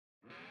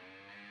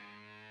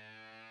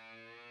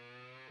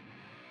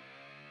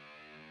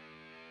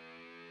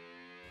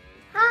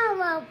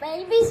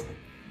babies.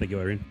 Thank you,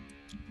 Irene.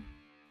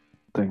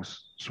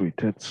 Thanks, sweet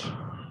tits.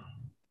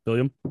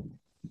 William.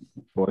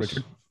 Boys.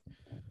 Richard.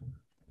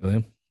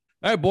 William.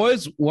 All right,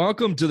 boys,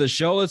 welcome to the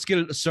show. Let's get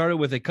it started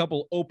with a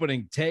couple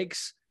opening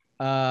takes.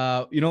 You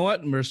know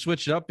what? I'm going to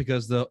switch it up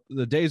because the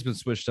day's been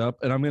switched up,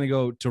 and I'm going to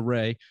go to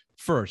Ray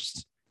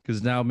first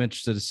because now I'm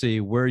interested to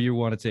see where you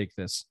want to take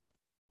this.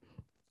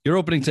 Your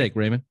opening take,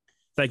 Raymond.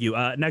 Thank you.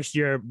 Next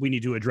year, we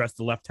need to address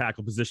the left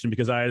tackle position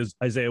because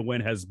Isaiah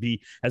Wynn has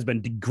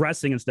been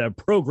digressing instead of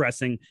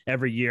progressing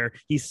every year.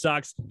 He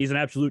sucks. He's an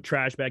absolute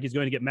trash bag. He's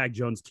going to get Mac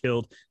Jones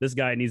killed. This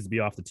guy needs to be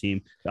off the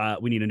team.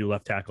 We need a new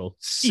left tackle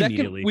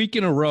Second week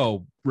in a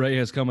row, Ray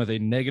has come with a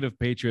negative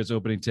Patriots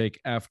opening take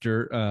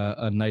after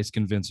a nice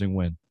convincing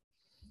win.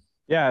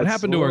 Yeah, what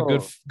happened to our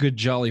good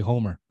jolly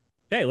Homer?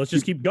 Hey, let's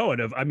just keep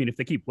going. If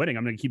they keep winning,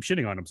 I'm going to keep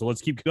shitting on them. So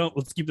let's keep going.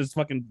 Let's keep this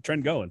fucking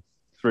trend going.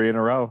 Three in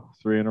a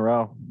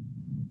row.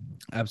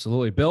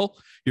 Absolutely. Bill,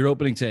 your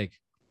opening take.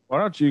 Why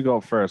don't you go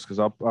first? Because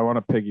I want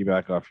to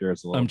piggyback off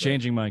yours a little I'm bit.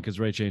 changing mine because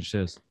Ray changed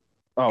his.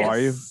 Oh, yes. Are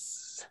you?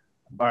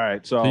 All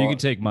right. So you can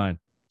take mine.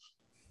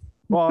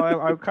 Well,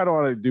 I kind of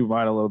want to do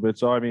mine a little bit.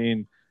 So, I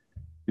mean,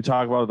 you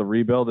talk about the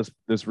rebuild.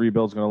 This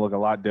rebuild is going to look a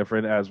lot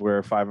different as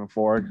we're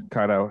 5-4,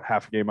 kind of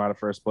half a game out of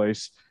first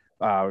place.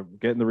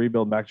 Getting the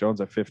rebuild, Mac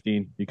Jones at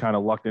 15, you kind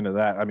of lucked into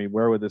that. I mean,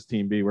 where would this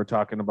team be? We're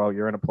talking about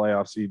you're in a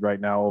playoff seed right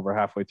now over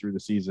halfway through the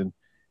season.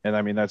 And,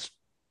 I mean,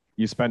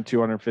 you spent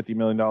 $250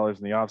 million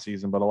in the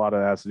offseason, but a lot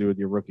of that has to do with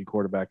your rookie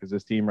quarterback. Because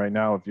this team right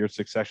now, if your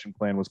succession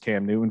plan was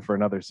Cam Newton for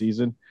another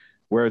season,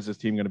 where is this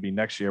team going to be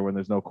next year when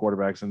there's no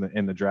quarterbacks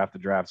in the draft to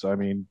draft? So, I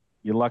mean,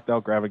 you lucked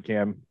out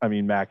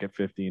grabbing Mac at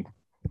 15.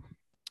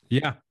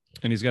 Yeah,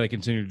 and he's got to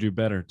continue to do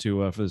better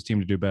for this team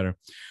to do better.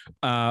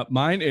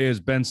 Mine is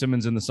Ben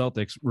Simmons in the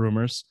Celtics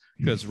rumors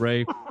because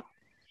Ray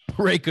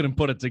couldn't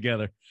put it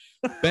together.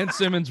 Ben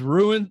Simmons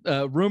rumored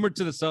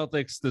to the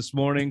Celtics this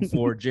morning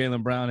for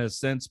Jaylen Brown has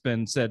since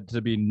been said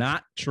to be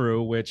not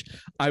true, which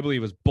I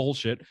believe is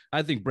bullshit.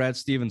 I think Brad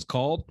Stevens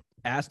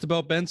asked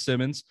about Ben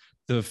Simmons.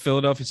 The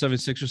Philadelphia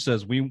 76ers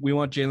says, we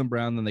want Jaylen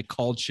Brown. Then they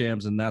called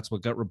Shams, and that's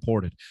what got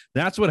reported.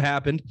 That's what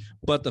happened.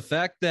 But the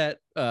fact that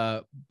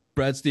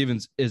Brad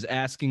Stevens is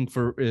asking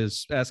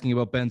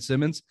about Ben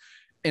Simmons,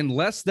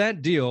 unless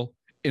that deal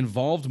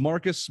involved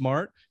Marcus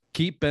Smart,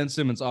 keep Ben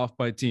Simmons off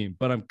my team.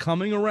 But I'm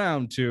coming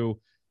around to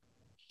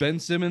Ben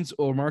Simmons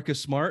or Marcus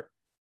Smart.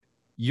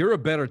 You're a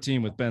better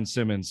team with Ben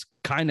Simmons,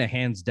 kind of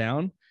hands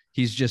down.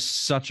 He's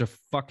just such a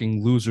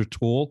fucking loser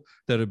tool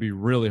that it'd be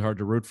really hard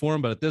to root for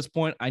him. But at this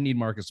point, I need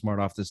Marcus Smart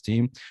off this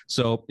team.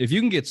 So if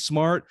you can get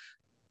Smart,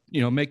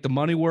 make the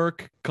money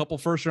work, couple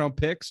first-round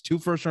picks, 2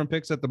 first-round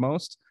picks at the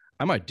most,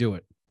 I might do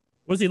it.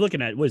 What's he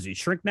looking at? Was he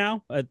shrink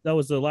now? That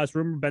was the last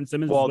rumor. Ben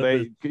Simmons. Well,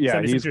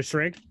 he's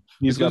shrink.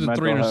 He's got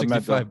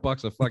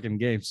 $365 a fucking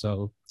game,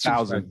 so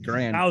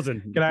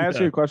 $1,000. Can I ask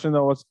you a question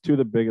though? What's two of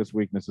the biggest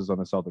weaknesses on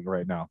the Celtics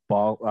right now?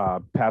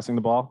 Passing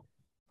the ball,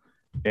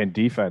 and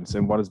defense.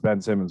 And what does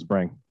Ben Simmons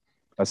bring?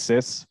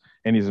 Assists,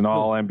 and he's an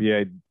All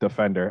NBA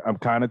defender. I'm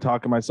kind of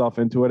talking myself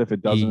into it. If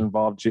it doesn't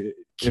involve.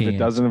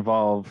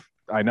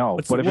 I know,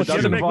 but if it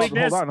doesn't involve,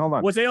 hold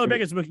on. What's the other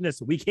biggest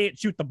weakness? We can't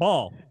shoot the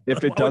ball.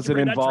 If it doesn't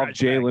involve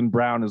Jaylen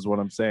Brown, is what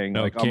I'm saying.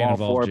 No, I'm all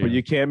for it, but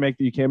you can't make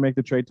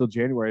the trade till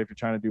January if you're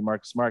trying to do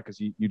Marcus Smart because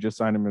you just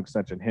signed him an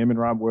extension. Him and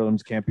Rob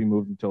Williams can't be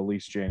moved until at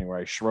least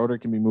January. Schroeder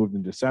can be moved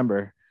in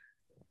December.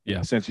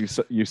 Yeah, since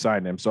you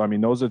signed him. So I mean,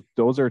 those are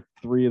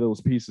 3 of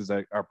those pieces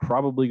that are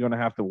probably going to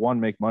have to 1,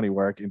 make money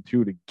work, and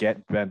 2, to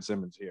get Ben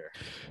Simmons here.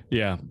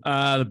 Yeah,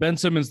 the Ben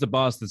Simmons to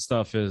Boston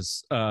stuff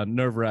is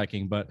nerve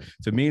wracking, but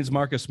if it means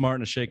Marcus Smart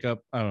in a shakeup,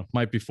 I don't know,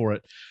 might be for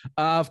it.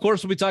 Of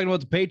course, we'll be talking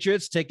about the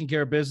Patriots taking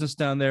care of business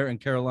down there in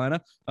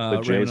Carolina.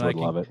 The Jays would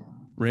love it.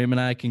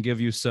 Raymond and I can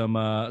give you some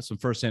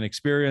firsthand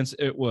experience.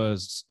 It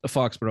was a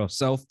Foxborough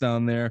South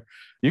down there.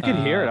 You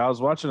can hear it. I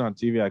was watching on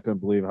TV. I couldn't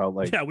believe how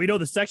we know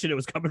the section it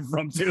was coming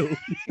from too.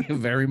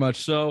 Very much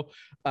so.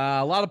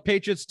 A lot of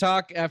Patriots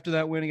talk after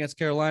that win against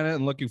Carolina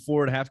and looking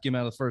forward to half game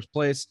out of the first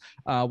place.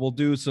 We'll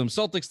do some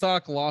Celtics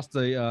talk. Lost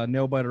a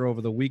nail biter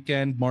over the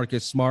weekend,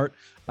 Marcus Smart,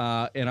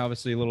 and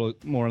obviously a little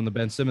more on the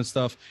Ben Simmons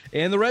stuff.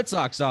 And the Red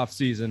Sox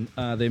offseason.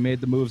 They made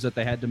the moves that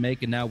they had to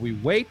make, and now we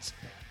wait.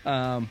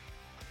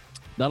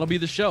 That'll be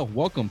the show.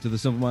 Welcome to the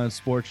Simple Minds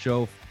Sports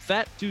Show.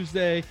 Fat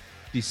Tuesday,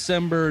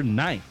 December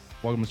 9th.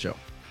 Welcome to the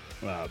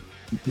show.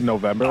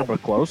 November,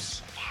 but close.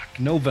 Fuck,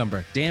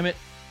 November. Damn it.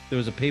 There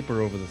was a paper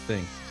over the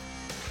thing.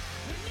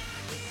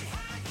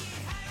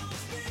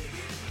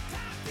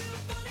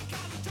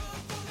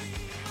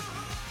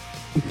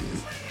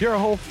 You're a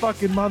whole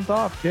fucking month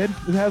off, kid.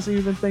 It hasn't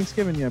even been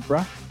Thanksgiving yet,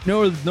 bruh.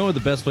 No, the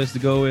best place to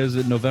go is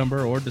in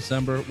November or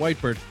December.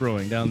 White Birch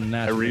Brewing down in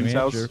Nashville, New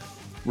Hampshire.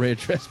 Ray,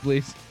 address,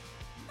 please.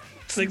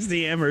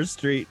 60 Amherst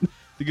Street.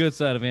 The good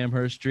side of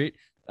Amherst Street.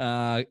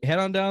 Head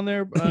on down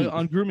there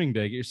on grooming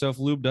day. Get yourself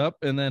lubed up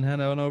and then head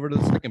on over to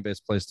the second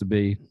best place to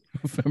be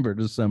November,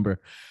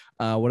 December.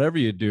 Whatever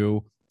you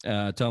do,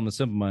 tell them the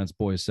Simple Minds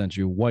boys sent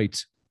you.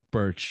 White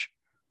Birch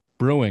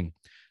Brewing.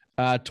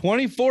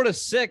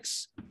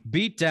 24-6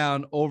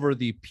 beatdown over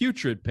the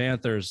putrid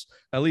Panthers,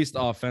 at least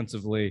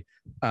offensively.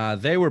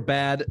 They were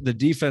bad. The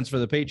defense for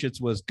the Patriots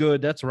was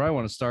good. That's where I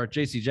want to start.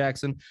 J.C.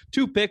 Jackson,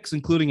 2 picks,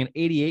 including an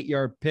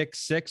 88-yard pick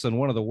six on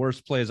one of the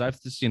worst plays I've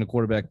seen a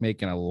quarterback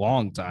make in a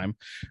long time.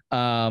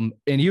 And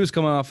he was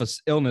coming off an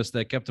illness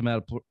that kept him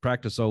out of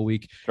practice all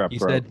week. He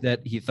said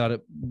that he thought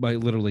it might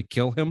literally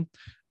kill him.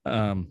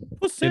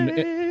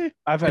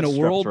 I've had in a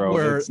world throat.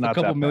 where a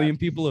couple million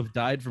people have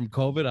died from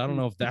COVID, I don't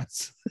know if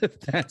that's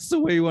the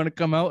way you want to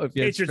come out. If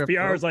you Patriots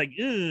PR is like,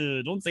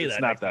 don't say it's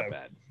that. Not that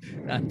bad.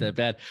 Not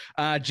that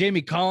bad.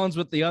 Jamie Collins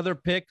with the other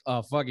pick,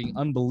 a fucking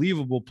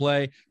unbelievable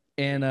play.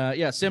 And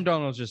Sam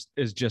Darnold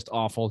is just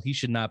awful. He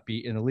should not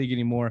be in the league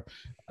anymore.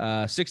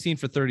 16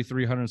 for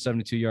 33,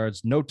 172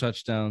 yards, no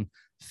touchdown,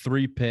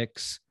 3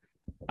 picks.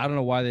 I don't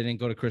know why they didn't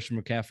go to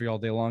Christian McCaffrey all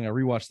day long. I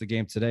rewatched the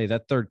game today.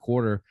 That third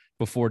quarter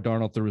before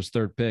Darnold threw his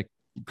third pick,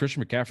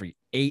 Christian McCaffrey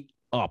ate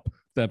up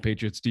that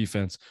Patriots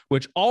defense,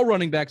 which all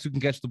running backs who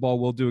can catch the ball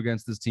will do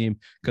against this team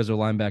because their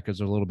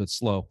linebackers are a little bit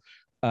slow.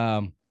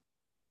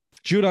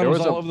 Judon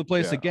was all over the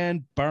place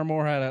again.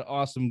 Barmore had an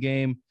awesome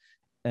game.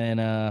 And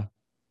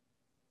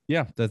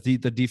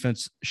the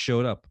defense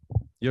showed up.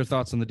 Your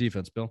thoughts on the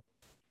defense, Bill?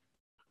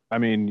 I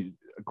mean,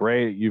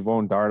 great. You've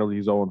owned Darnold.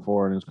 He's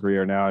 0-4 in his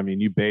career now. I mean,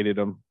 you baited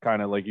him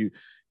kind of like you've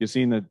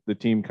seen the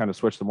team kind of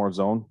switch to more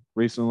zone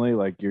recently.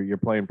 Like you're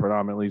playing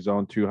predominantly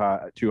zone, two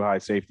high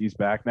safeties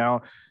back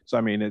now. So,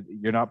 I mean,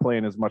 you're not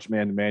playing as much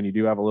man-to-man. You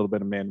do have a little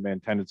bit of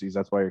man-to-man tendencies.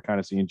 That's why you're kind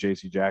of seeing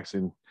J.C.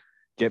 Jackson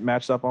get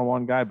matched up on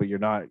one guy, but you're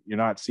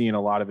not seeing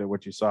a lot of it,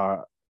 what you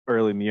saw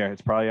early in the year.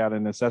 It's probably out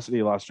of necessity.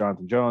 You lost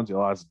Jonathan Jones. You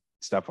lost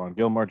Stephon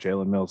Gilmore.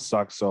 Jalen Mills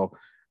sucks. So,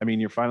 I mean,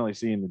 you're finally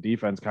seeing the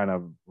defense kind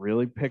of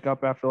really pick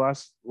up after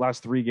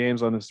last 3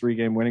 games on this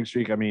 3-game winning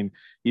streak. I mean,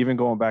 even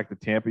going back to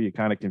Tampa, you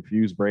kind of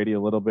confused Brady a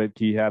little bit.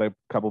 He had a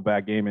couple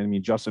bad games. I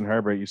mean, Justin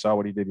Herbert, you saw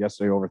what he did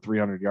yesterday, over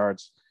 300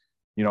 yards,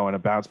 in a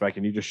bounce back,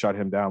 and you just shut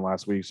him down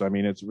last week. So, I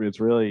mean, it's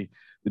really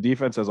the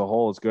defense as a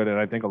whole is good. And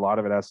I think a lot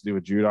of it has to do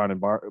with Judon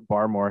and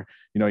Barmore.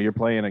 You're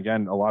playing,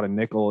 again, a lot of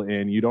nickel,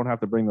 and you don't have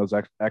to bring those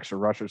extra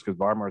rushers because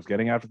Barmore is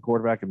getting after the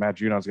quarterback, and Matt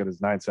Judon's got his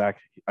 9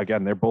 sack.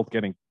 Again, they're both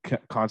getting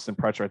constant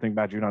pressure. I think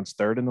Matt Judon's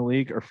 3rd in the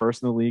league or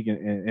 1st in the league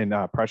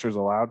in pressures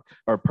allowed,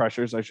 or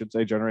pressures, I should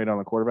say, generated on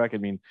the quarterback. I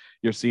mean,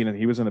 you're seeing it.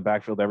 He was in the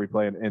backfield every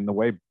play, and the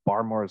way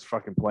Barmore is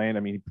fucking playing,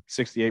 I mean,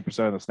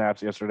 68% of the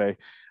snaps yesterday.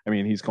 I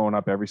mean, he's going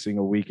up every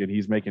single week, and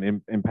he's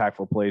making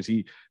impactful plays.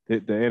 The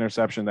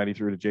interception that he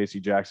threw to J.C.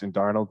 Jackson,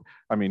 Darnold,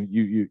 I mean,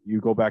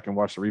 you go back and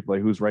watch the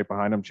replay. Who's right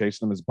behind him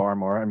chasing him is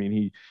Barmore. I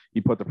mean,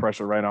 he put the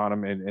pressure right on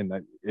him, and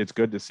that it's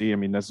good to see. I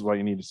mean, this is what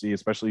you need to see,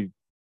 especially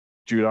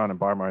Judon and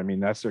Barmore. I mean,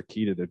 that's their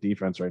key to their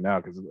defense right now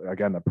because,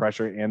 again, the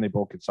pressure, and they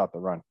both can stop the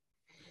run.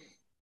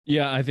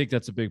 Yeah, I think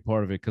that's a big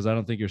part of it because I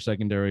don't think your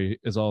secondary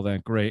is all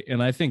that great.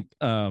 And I think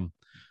a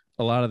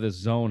lot of this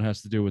zone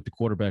has to do with the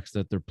quarterbacks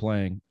that they're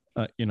playing.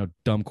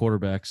 Dumb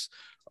quarterbacks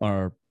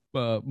are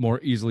more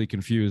easily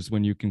confused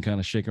when you can kind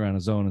of shake around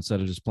a zone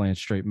instead of just playing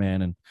straight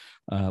man and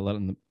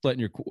letting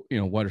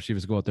your wide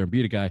receivers go out there and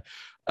beat a guy.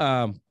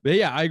 But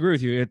yeah, I agree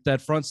with you.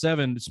 That front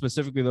 7,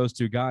 specifically those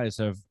 2 guys,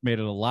 have made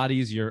it a lot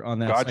easier on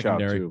that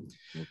secondary.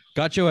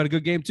 Gotcho had a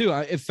good game too.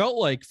 It felt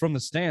like from the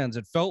stands,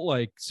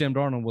 Sam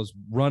Darnold was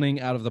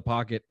running out of the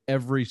pocket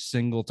every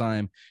single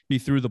time he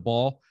threw the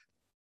ball.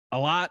 A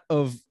lot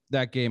of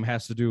that game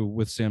has to do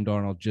with Sam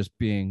Darnold just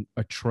being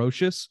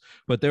atrocious,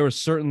 but they were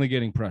certainly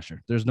getting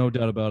pressure. There's no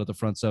doubt about it. The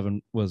front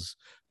 7 was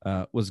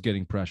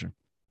getting pressure.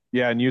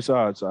 Yeah, and you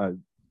saw it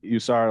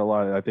a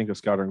lot. I think a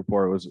scouting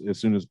report was as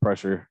soon as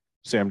pressure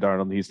Sam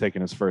Darnold, he's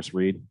taking his first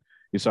read.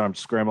 You saw him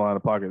scramble out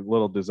of the pocket,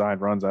 little design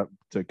runs up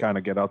to kind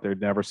of get out there.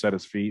 Never set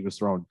his feet. Was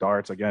throwing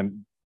darts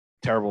again.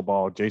 Terrible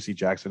ball. J.C.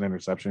 Jackson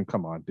interception.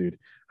 Come on, dude.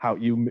 How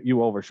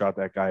you overshot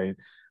that guy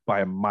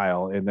by a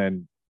mile, and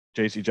then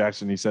J.C.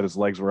 Jackson, he said his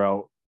legs were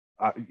out,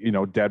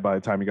 dead by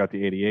the time he got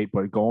the 88.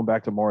 But going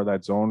back to more of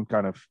that zone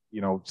kind of,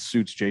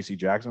 suits J.C.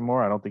 Jackson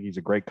more. I don't think he's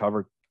a great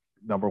cover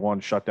number 1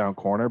 shutdown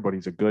corner, but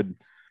he's a good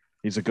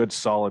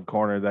solid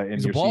corner that,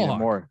 and you're seeing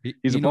more.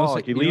 He's a ball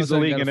hawk. He leads the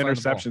league in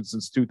interceptions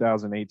since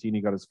 2018.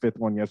 He got his 5th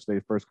one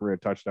yesterday, first career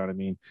touchdown. I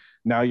mean,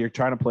 now you're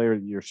trying to play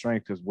your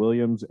strength because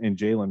Williams and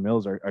Jalen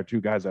Mills are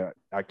 2 guys that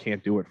I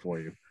can't do it for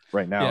you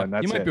right now. Yeah, and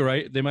that's you might be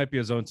right. They might be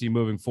a zone team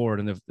moving forward,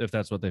 and if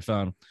that's what they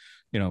found,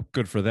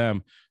 good for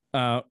them.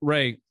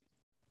 Ray,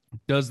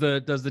 does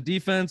the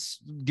defense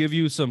give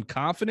you some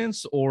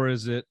confidence, or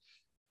is it,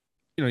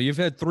 you've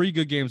had 3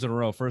 good games in a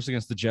row. First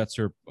against the Jets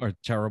are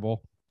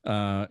terrible.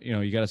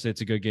 You got to say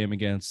it's a good game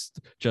against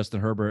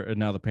Justin Herbert, and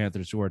now the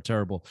Panthers, who are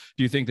terrible.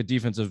 Do you think the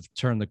defense have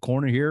turned the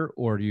corner here,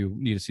 or do you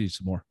need to see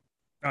some more?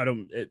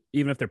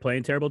 Even if they're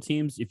playing terrible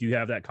teams, if you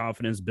have that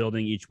confidence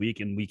building each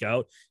week and week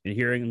out, and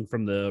hearing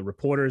from the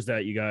reporters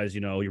that you guys,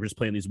 you're just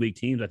playing these weak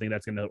teams, I think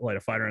that's going to light a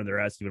fire under their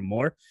ass even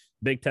more.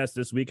 Big test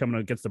this week coming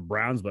against the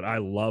Browns, but I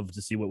love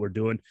to see what we're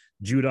doing.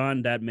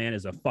 Judon, that man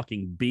is a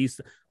fucking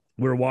beast.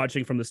 We're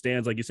watching from the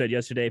stands, like you said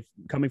yesterday,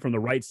 coming from the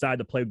right side,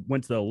 the play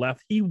went to the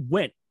left. He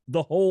went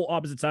the whole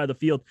opposite side of the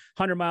field,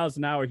 100 miles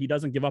an hour. He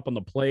doesn't give up on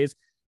the plays.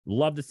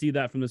 Love to see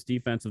that from this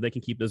defense. If they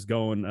can keep this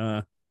going,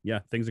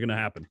 things are going to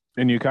happen.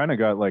 And you kind of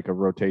got like a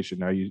rotation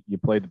now. You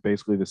played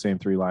basically the same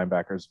three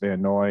linebackers: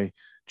 Van Noy,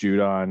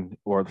 Judon,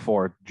 or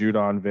four: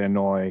 Judon, Van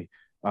Noy,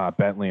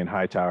 Bentley, and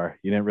Hightower.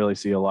 You didn't really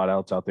see a lot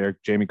else out there.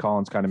 Jamie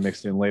Collins kind of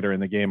mixed in later in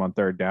the game on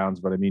third downs,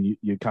 but I mean,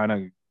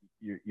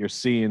 you're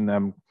seeing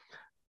them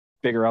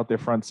figure out their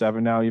front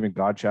seven now. Even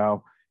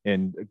Godchow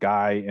and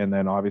Guy, and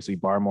then obviously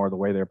Barmore, the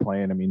way they're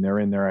playing. I mean, they're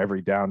in there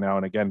every down now.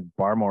 And again,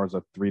 Barmore is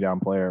a 3-down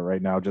player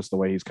right now, just the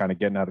way he's kind of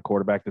getting out of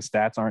quarterback. The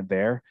stats aren't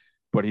there,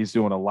 but he's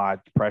doing a lot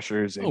of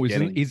pressures.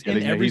 And he's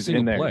in every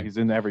single play. He's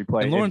in every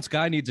play. And Lawrence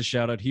Guy needs a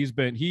shout out.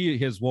 He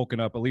has woken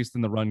up, at least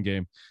in the run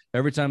game.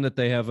 Every time that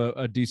they have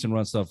a decent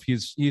run stuff,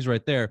 he's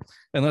right there.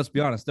 And let's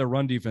be honest, their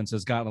run defense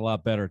has gotten a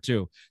lot better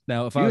too.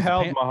 Now, if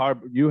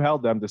you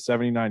held them to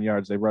 79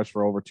 yards, they rushed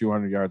for over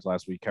 200 yards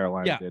last week.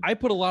 Carolina did. I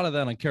put a lot of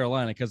that on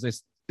Carolina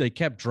because they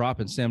kept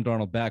dropping Sam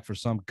Darnold back for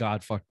some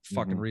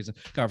godforsaken reason.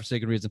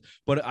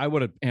 But I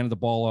would have handed the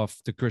ball off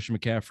to Christian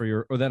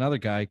McCaffrey or that other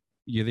guy,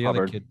 the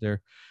other kid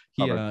there.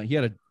 He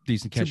had a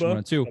decent catch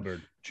run too.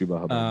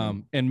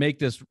 Chuba and make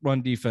this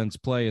run defense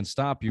play and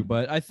stop you.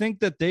 But I think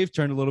that they've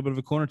turned a little bit of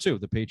a corner too.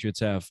 The Patriots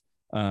have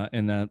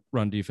in that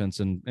run defense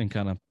and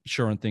kind of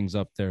shoring things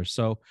up there.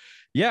 So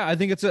yeah, I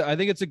think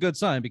it's a good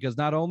sign because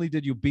not only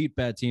did you beat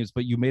bad teams,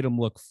 but you made them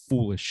look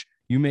foolish.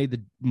 You made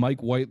the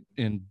Mike White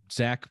and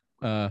Zach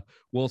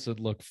Wilson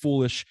look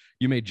foolish.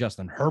 You made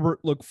Justin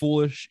Herbert look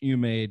foolish. You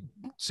made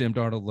Sam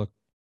Darnold look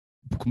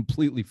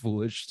completely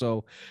foolish.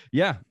 So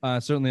yeah,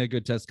 certainly a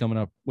good test coming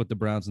up with the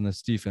Browns in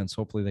this defense.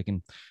 Hopefully they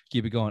can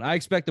keep it going. I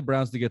expect the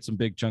Browns to get some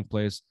big chunk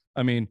plays.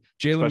 I mean,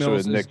 Jalen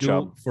Mills is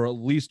due for at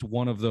least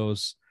one of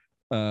those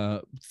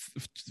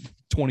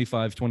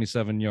 25,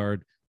 27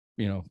 yard,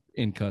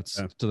 in cuts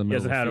to the middle. He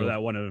hasn't had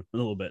that one a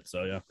little bit.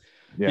 So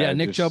yeah.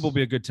 Nick Chubb will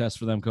be a good test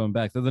for them coming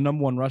back. They're the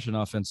number one rushing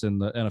offense in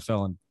the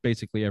NFL in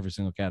basically every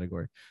single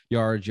category: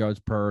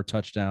 yards per,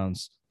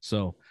 touchdowns.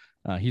 So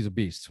he's a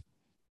beast.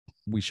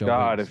 We shall.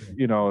 God, if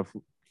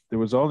there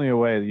was only a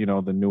way,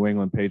 the New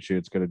England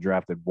Patriots could have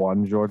drafted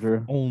one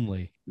Georgia.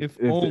 If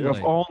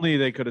only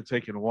they could have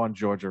taken one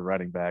Georgia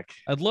running back.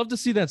 I'd love to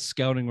see that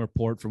scouting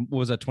report from, what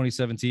was that,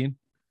 2017?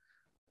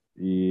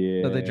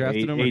 Yeah, that they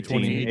drafted him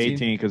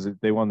 18 because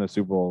they won the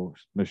Super Bowl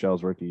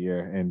Michelle's rookie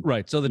year, and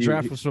right. So the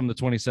draft was from the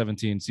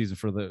 2017 season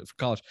for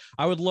college.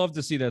 I would love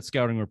to see that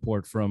scouting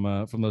report from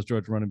those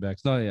Georgia running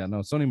backs. No,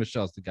 Sony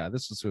Michel's the guy.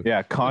 This is who.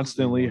 Yeah,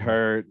 constantly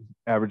hurt,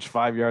 averaged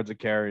 5 yards a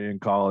carry in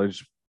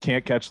college.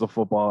 Can't catch the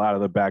football out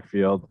of the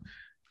backfield.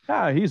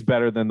 He's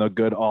better than the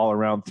good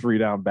all-around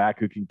 3-down back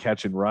who can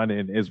catch and run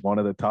and is one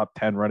of the top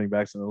 10 running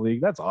backs in the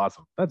league. That's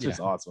awesome. That's just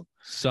awesome.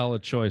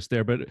 Solid choice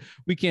there, but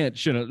we can't.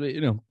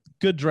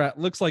 Good draft.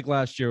 Looks like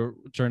last year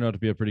turned out to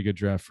be a pretty good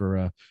draft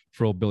for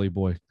old Billy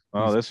Boy.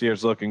 Oh, this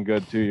year's looking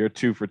good too. You're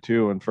 2 for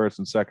 2 in first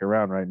and second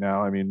round right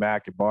now. I mean,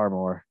 Mack and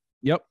Barmore.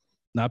 Yep,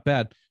 not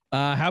bad.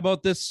 How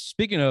about this?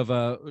 Speaking of,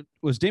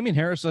 was Damian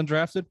Harris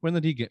undrafted? When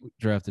did he get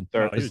drafted?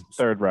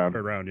 Third round.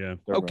 Third round, yeah.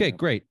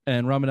 Great.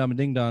 And Ramadan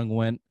Ding Dong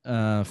went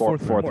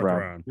fourth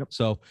round. Yep.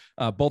 So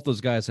both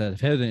those guys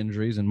had head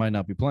injuries and might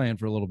not be playing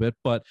for a little bit,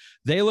 but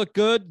they look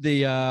good.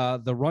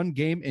 The run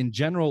game in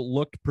general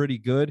looked pretty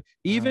good.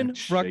 Even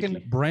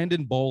fucking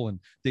Brandon Bolin,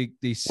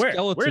 the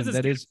skeleton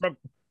that is from?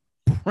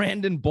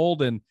 Brandon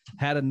Bolden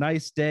had a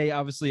nice day.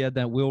 Obviously had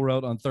that wheel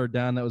route on third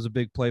down. That was a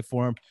big play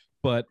for him.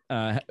 But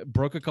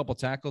broke a couple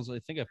tackles. I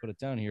think I put it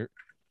down here,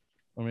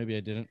 or maybe I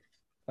didn't.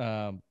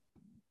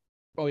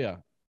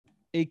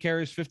 8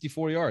 carries,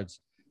 54 yards,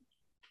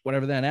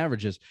 whatever that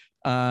average is.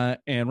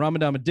 And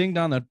Ramadan Ding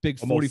Dong, that big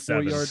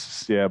 44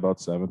 yards. Yeah,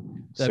 about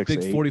 7. That 6,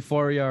 big 8.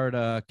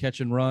 44-yard catch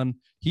and run.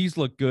 He's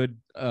looked good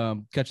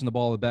catching the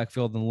ball in the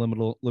backfield in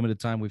the limited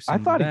time we've seen. I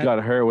thought he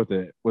got hurt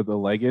with a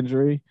leg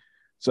injury,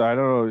 so I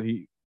don't know.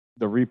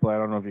 The replay, I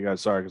don't know if you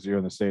guys saw it because you're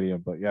in the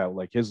stadium, but yeah,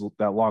 like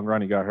that long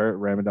run, he got hurt,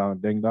 Ramadan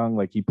Ding Dong.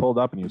 Like he pulled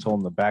up and he was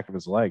holding the back of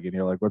his leg, and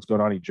you're like, "What's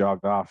going on?" He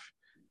jogged off,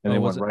 and they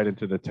went right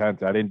into the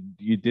tent.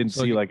 You didn't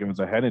see like it was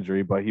a head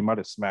injury, but he might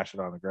have smashed it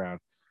on the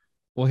ground.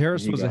 Well,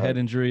 Harris was a head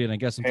injury, and I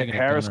guess I'm thinking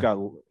Harris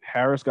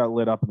got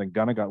lit up, and then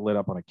Gunner got lit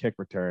up on a kick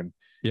return.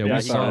 Yeah,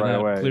 we saw that right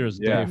away. Clear as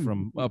day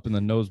from up in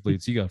the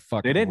nosebleeds. He got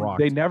fucking rocked.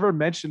 They never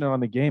mentioned it on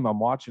the game. I'm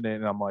watching it,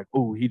 and I'm like,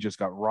 oh, he just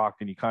got rocked,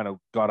 and he kind of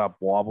got up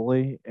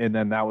wobbly. And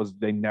then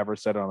they never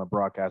said it on the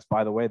broadcast.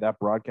 By the way, that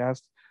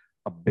broadcast,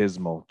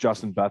 abysmal.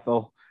 Justin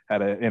Bethel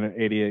had an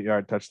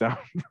 88-yard touchdown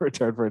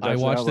return for a touchdown.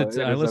 I watched it.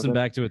 I listened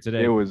back to it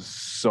today. It was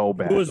so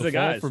bad. Who was the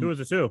guys? Who was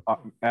the two?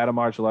 Adam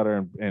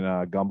Archuleta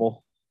and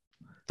Gumbel.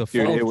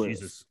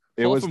 Jesus.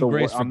 It was the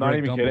worst. I'm not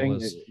even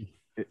kidding.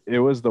 It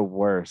was the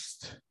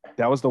worst.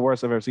 That was the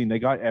worst I've ever seen. They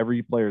got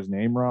every player's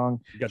name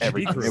wrong.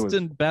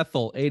 Justin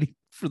Bethel, 80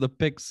 for the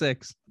pick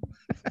 6.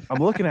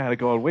 I'm looking at it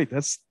going, wait,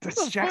 that's what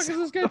the Jackson.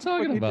 fuck is this guy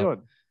talking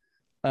about?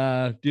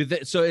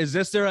 So is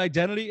this their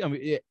identity? I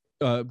mean,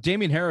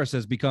 Damian Harris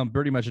has become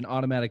pretty much an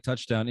automatic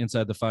touchdown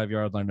inside the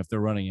 5-yard line if they're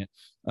running it.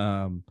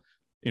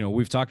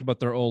 we've talked about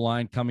their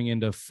O-line coming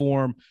into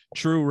form.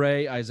 True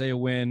Ray, Isaiah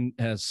Wynn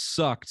has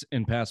sucked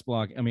in pass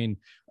block. I mean,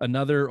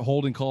 another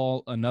holding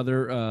call,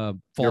 another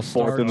false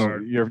start.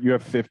 You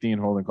have 15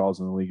 holding calls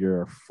in the league.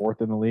 You're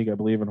fourth in the league, I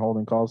believe, in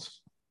holding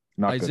calls.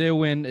 Not Isaiah good.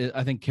 Wynn,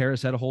 I think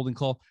Karras had a holding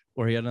call,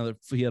 or he had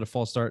a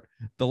false start.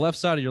 The left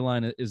side of your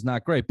line is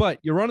not great, but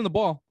you're running the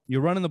ball.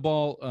 You're running the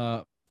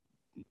ball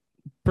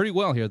pretty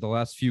well here the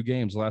last few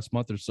games, last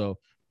month or so.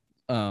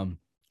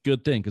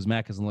 Good thing because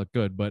Mac hasn't looked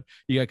good, but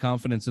you got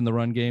confidence in the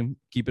run game,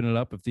 keeping it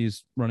up if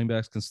these running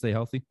backs can stay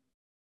healthy?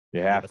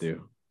 You have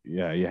to.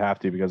 Yeah, you have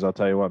to, because I'll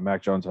tell you what,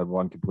 Mac Jones had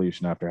one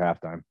completion after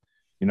halftime.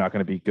 You're not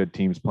going to beat good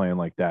teams playing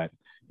like that.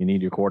 You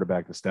need your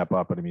quarterback to step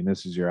up. But I mean,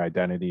 this is your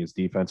identity as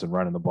defense and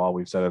running the ball.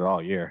 We've said it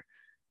all year.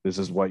 This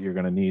is what you're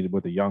going to need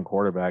with a young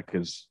quarterback,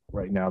 because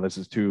right now this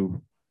is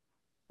 2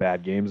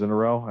 bad games in a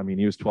row. I mean,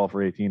 he was 12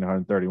 for 18,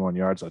 131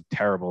 yards, a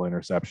terrible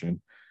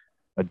interception,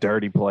 a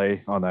dirty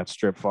play on that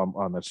strip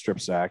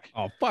sack.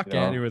 Oh, fuck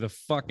out of here with a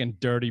fucking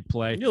dirty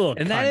play.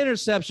 And that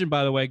interception,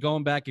 by the way,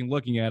 going back and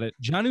looking at it,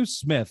 Jonnu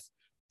Smith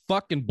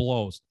fucking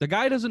blows. The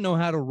guy doesn't know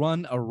how to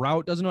run a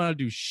route, doesn't know how to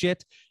do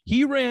shit.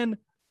 He ran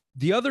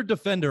the other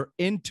defender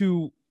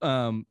into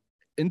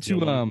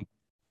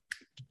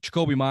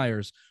Jacoby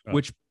Myers,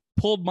 which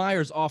pulled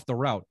Myers off the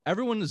route.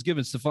 Everyone is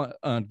giving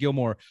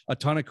Gilmore a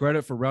ton of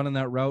credit for running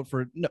that route.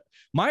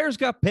 Myers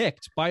got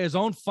picked by his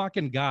own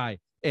fucking guy,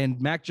 and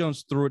Mac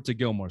Jones threw it to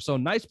Gilmore. So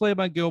nice play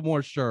by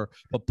Gilmore, sure,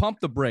 but pump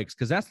the brakes,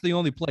 because that's the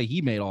only play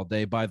he made all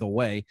day, by the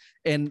way.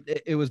 And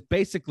it was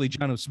basically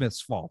Jonnu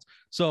Smith's fault.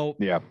 So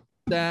yeah,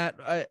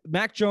 that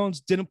Mac Jones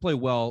didn't play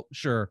well,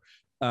 sure.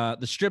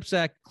 The strip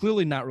sack,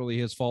 clearly not really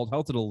his fault.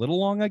 Held it a little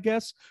long, I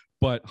guess.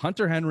 But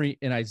Hunter Henry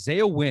and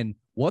Isaiah Wynn,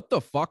 what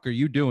the fuck are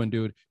you doing,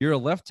 dude? You're a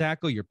left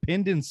tackle. You're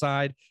pinned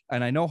inside.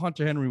 And I know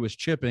Hunter Henry was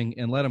chipping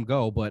and let him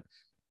go, but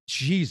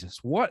Jesus,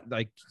 what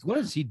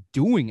is he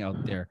doing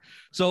out there?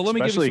 So let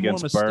me give you some more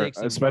mistakes.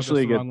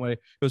 Especially the wrong way. It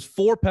was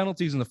 4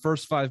 penalties in the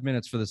first 5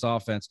 minutes for this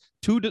offense.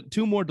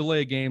 Two more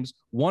delay games.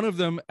 One of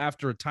them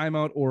after a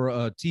timeout or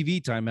a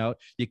TV timeout.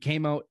 You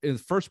came out in the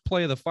first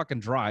play of the fucking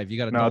drive. You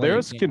got to. No,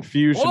 there's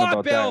confusion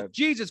about Bill. that.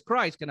 Jesus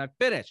Christ, can I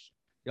finish?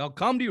 I'll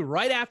come to you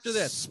right after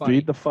this.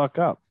 Speed the fuck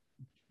up.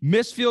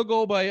 Missed field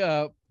goal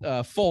by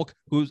Folk,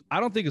 who's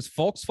I don't think it's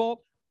Folk's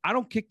fault. I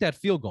don't kick that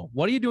field goal.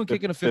 What are you doing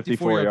kicking a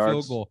 54-yard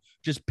field goal?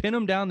 Just pin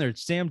him down there.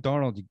 Sam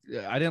Darnold.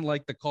 I didn't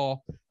like the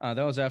call.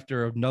 That was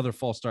after another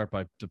false start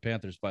by the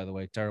Panthers, by the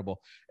way. Terrible.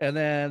 And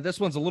then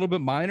this one's a little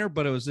bit minor,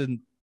 but it was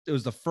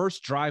the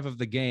first drive of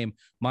the game.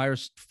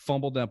 Myers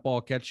fumbled that ball,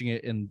 catching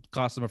it, and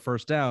cost him a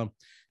first down.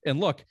 And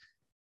look,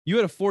 you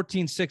had a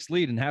 14-6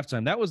 lead in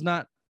halftime. That was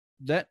not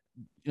that,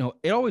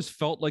 it always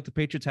felt like the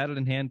Patriots had it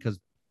in hand because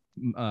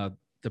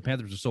the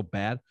Panthers are so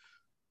bad,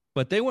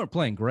 but they weren't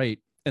playing great.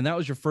 And that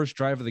was your first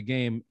drive of the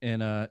game,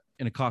 and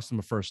it cost them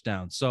a first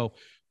down. So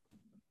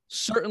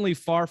certainly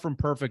far from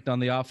perfect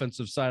on the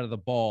offensive side of the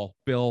ball.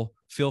 Bill,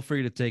 feel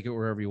free to take it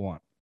wherever you want.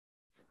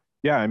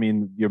 Yeah, I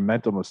mean, your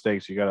mental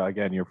mistakes, you got to,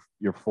 again,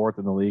 you're fourth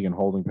in the league in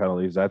holding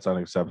penalties. That's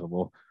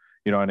unacceptable.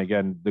 And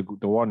again,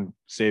 the one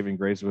saving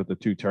grace with the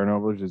 2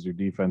 turnovers is your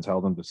defense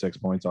held them to 6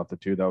 points off the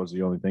 2. That was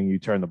the only thing. You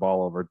turned the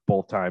ball over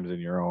both times in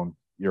your own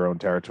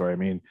territory. I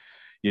mean,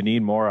 you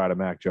need more out of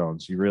Mac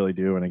Jones. You really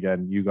do. And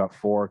again, you got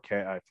 4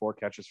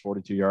 catches,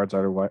 42 yards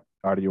out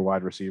of your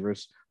wide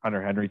receivers.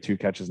 Hunter Henry, 2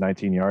 catches,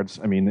 19 yards.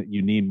 I mean,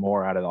 you need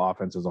more out of the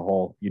offense as a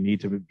whole. You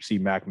need to see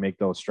Mac make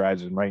those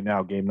strides. And right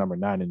now, game number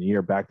 9 in the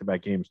year,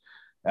 back-to-back games,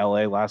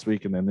 LA last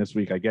week, and then this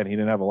week, again, he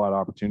didn't have a lot of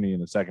opportunity in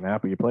the second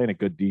half, but you're playing a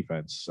good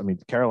defense. I mean,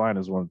 Carolina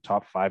is one of the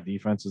top 5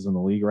 defenses in the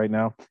league right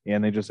now,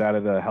 and they just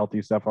added a healthy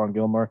Stephon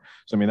Gilmore.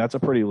 So, I mean, that's a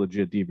pretty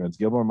legit defense.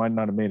 Gilmore might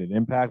not have made an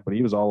impact, but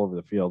he was all over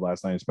the field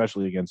last night,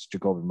 especially against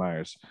Jacoby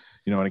Myers.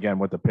 And again,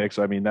 with the pick.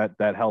 So, I mean,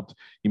 that helped.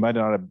 He might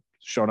not have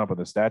shown up on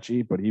the stat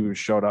sheet, but he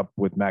showed up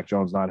with Mac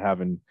Jones not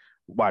having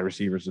wide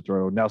receivers to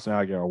throw. Nelson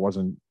Aguilar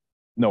wasn't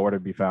nowhere to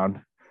be found.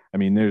 I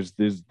mean,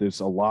 there's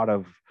a lot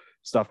of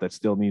stuff that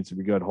still needs to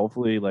be good.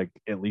 Hopefully, like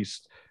at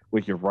least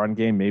with your run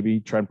game, maybe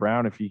Trent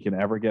Brown, if he can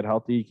ever get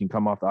healthy, he can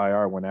come off the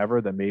IR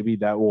whenever, then maybe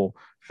that will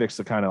fix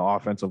the kind of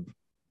offensive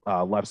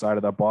left side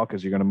of that ball,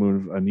 because you're going to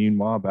move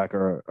Anunwa back,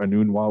 or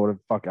Anunwa, what the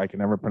fuck, I can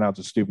never pronounce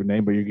a stupid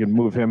name, but you can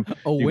move him.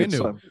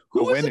 Owenu.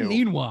 Who is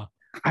Anunwa?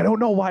 I don't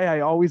know why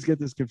I always get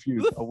this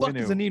confused. Who the fuck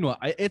is Anunwa?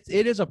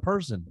 It is a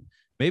person.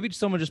 Maybe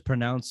someone just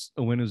pronounced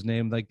Owenu's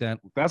name like that.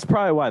 That's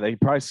probably why. They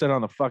probably said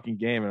on the fucking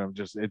game, and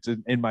it's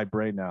in my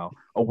brain now.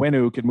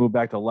 Owenu could move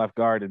back to left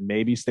guard and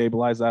maybe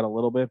stabilize that a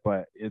little bit,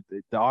 but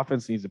the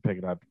offense needs to pick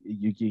it up.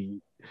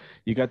 You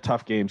got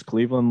tough games.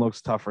 Cleveland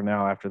looks tougher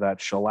now after that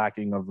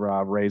shellacking of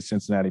Ray's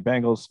Cincinnati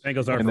Bengals.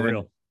 Bengals are for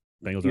real.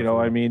 Bengals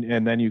are I mean,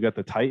 and then you got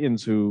the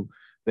Titans, who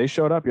they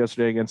showed up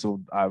yesterday against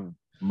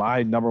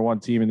my number 1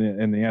 team in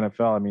the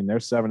NFL. I mean, they're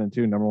 7-2,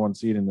 number 1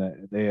 seed in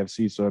the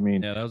AFC. So I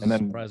mean, yeah, that was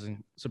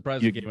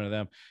surprising game of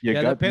them.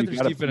 The Panthers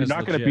defense. You're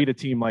not going to beat a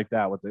team like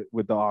that with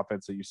the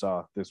offense that you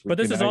saw this week. But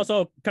this is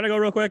also, can I go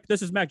real quick?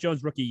 This is Mac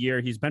Jones' rookie year.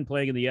 He's been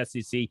playing in the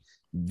SEC.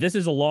 This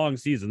is a long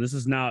season. This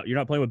is not, you're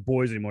not playing with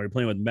boys anymore. You're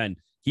playing with men.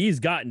 he's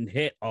gotten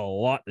hit a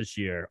lot this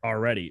year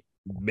already.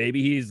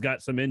 Maybe he's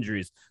got some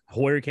injuries.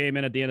 Hoyer came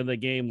in at the end of the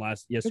game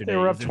yesterday. They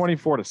were up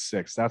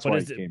 24-6. That's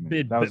why he came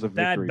in. That was a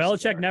victory.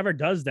 Belichick never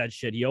does that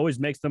shit. He always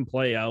makes them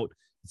play out.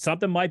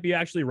 Something might be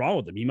actually wrong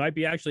with him. He might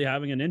be actually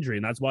having an injury,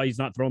 and that's why he's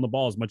not throwing the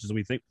ball as much as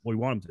we think we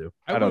want him to.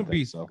 I don't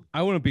think so.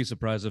 I wouldn't be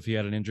surprised if he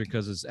had an injury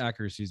because his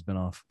accuracy's been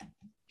off.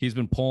 He's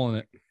been pulling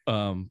it.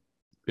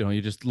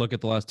 You just look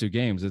at the last 2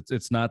 games.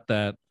 It's not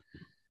that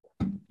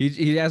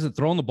he hasn't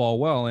thrown the ball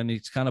well, and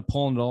he's kind of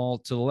pulling it all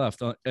to the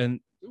left. And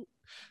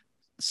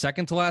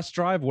second to last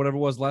drive, whatever it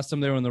was, last time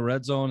they were in the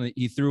red zone,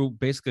 he threw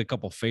basically a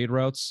couple fade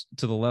routes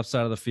to the left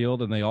side of the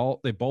field, and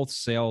they both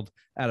sailed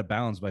out of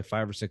bounds by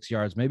 5 or 6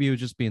 yards. Maybe he was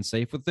just being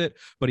safe with it,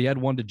 but he had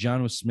one to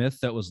Jonnu Smith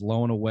that was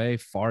low and away,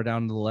 far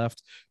down to the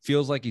left.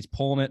 Feels like he's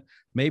pulling it.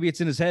 Maybe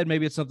it's in his head.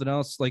 Maybe it's something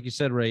else. Like you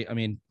said, Ray, I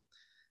mean,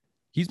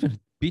 he's been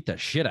beat the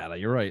shit out of.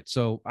 You're right.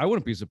 So I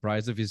wouldn't be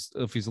surprised if he's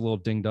a little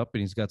dinged up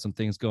and he's got some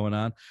things going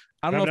on.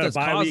 I don't know if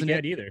that's causing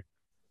it either.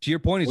 To your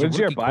point, he's when's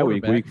your bye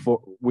week?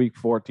 Week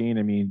 14.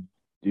 I mean,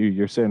 dude,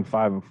 you're sitting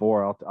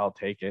 5-4. I'll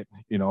take it.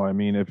 You know, I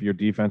mean, if your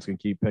defense can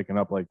keep picking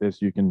up like this,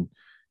 you can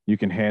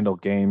handle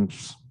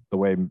games the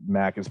way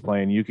Mac is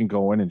playing. You can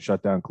go in and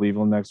shut down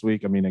Cleveland next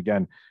week. I mean,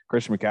 again,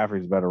 Christian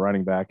McCaffrey's a better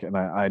running back, and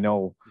I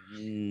know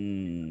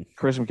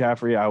Christian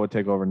McCaffrey, I would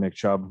take over Nick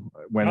Chubb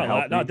when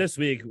healthy. Not this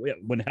week.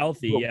 When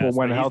healthy, yes. Well,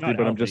 when healthy,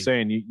 but I'm just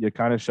saying you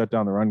kind of shut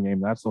down the run game.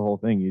 That's the whole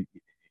thing.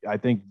 I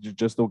think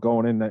just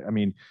going in, I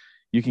mean,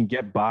 you can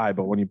get by,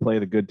 but when you play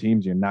the good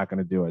teams, you're not going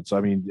to do it. So,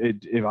 I mean,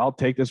 if I'll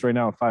take this right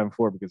now at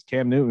 5-4 because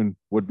Cam Newton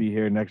would be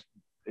here next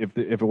if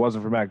it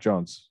wasn't for Mac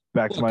Jones.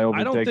 Back to my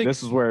opening take.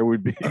 This is where it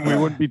would be. We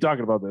wouldn't be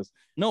talking about this.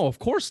 No, of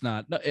course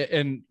not. No,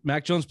 and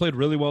Mac Jones played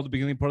really well at the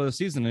beginning part of the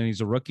season, and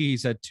he's a rookie.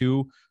 He's had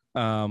 2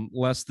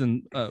 less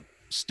than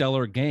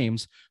stellar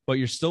games, but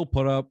you're still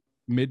put up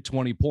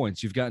mid-20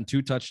 points. You've gotten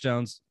 2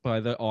 touchdowns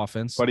by the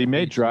offense. But he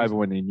made drive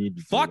when he needed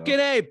to. Fucking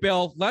A,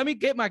 Bill. Let me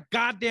get my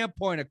goddamn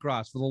point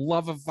across. For the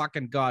love of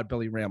fucking God,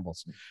 Billy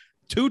Rambles.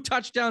 2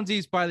 touchdowns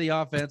each by the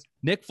offense.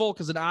 Nick Folk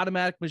is an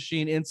automatic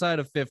machine inside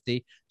of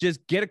 50.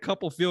 Just get a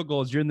couple field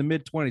goals. You're in the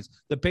mid-20s.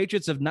 The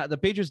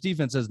Patriots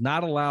defense has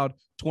not allowed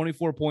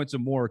 24 points or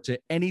more to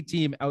any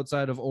team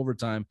outside of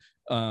overtime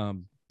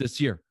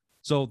this year.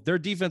 So their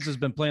defense has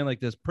been playing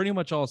like this pretty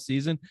much all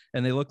season,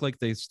 and they look like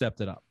they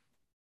stepped it up.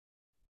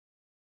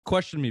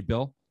 Question me,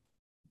 Bill.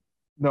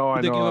 No, I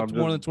know. They gave up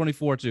more than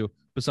 24 to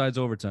besides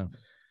overtime.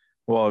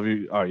 Well,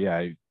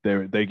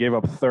 they gave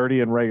up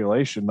 30 in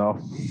regulation though.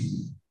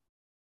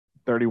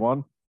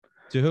 31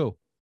 to who?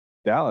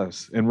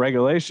 Dallas in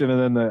regulation,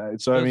 and then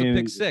I mean,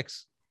 pick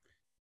 6.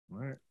 All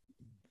right.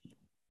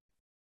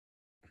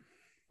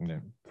 Yeah,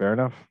 fair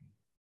enough.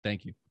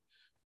 Thank you.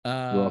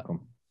 You're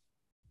welcome.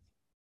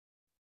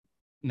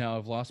 Now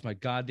I've lost my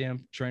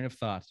goddamn train of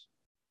thought.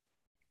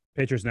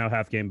 Patriots now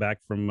half game back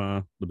from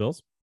the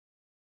Bills.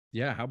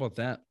 Yeah, how about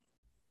that?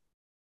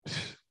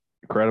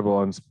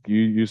 Incredible. And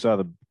you saw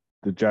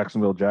the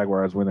Jacksonville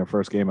Jaguars win their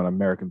first game on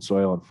American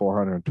soil in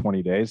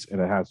 420 days,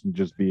 and it has to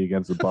just be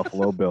against the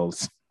Buffalo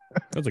Bills.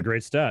 That's a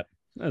great stat.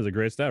 That is a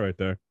great stat right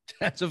there.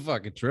 That's a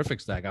fucking terrific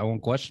stat. I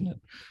won't question it.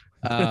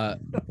 A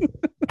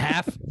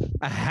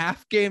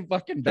half game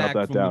fucking back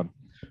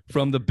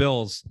from the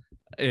Bills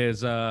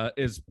is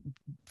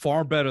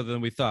far better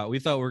than we thought. We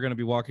thought we were going to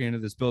be walking into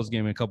this Bills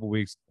game in a couple of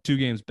weeks, 2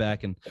 games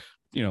back, and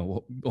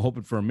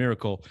hoping for a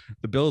miracle.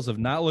 The Bills have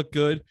not looked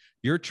good.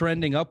 You're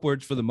trending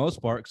upwards for the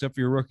most part, except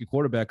for your rookie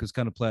quarterback who's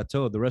kind of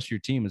plateaued. The rest of your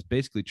team is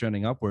basically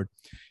trending upward.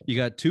 You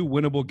got 2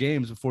 winnable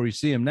games before you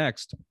see him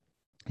next.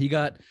 You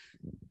got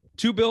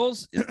 2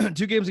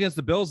 games against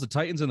the Bills, the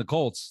Titans, and the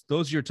Colts.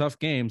 Those are your tough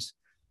games.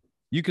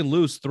 You can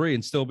lose 3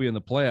 and still be in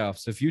the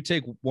playoffs. If you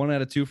take 1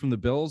 out of 2 from the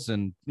Bills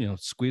and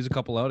squeeze a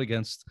couple out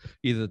against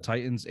either the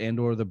Titans and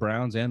or the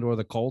Browns and or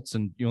the Colts,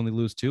 and you only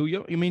lose 2,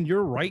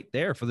 you're right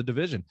there for the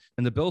division.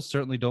 And the Bills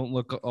certainly don't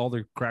look all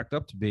they're cracked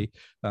up to be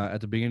at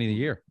the beginning of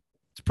the year.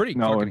 It's pretty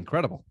fucking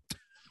incredible.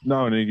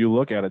 No, and you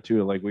look at it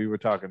too, like we were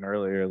talking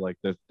earlier, like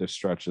this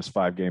stretch, this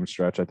 5-game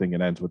stretch. I think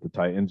it ends with the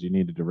Titans. You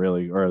needed to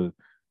really,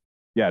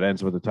 it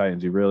ends with the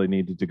Titans. You really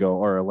needed to go,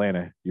 or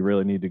Atlanta. You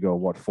really need to go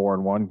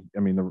 4-1. I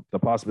mean, the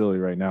possibility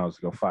right now is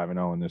to go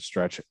 5-0 in this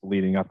stretch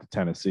leading up to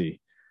Tennessee,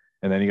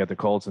 and then you got the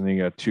Colts, and then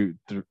you got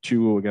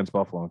two against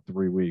Buffalo in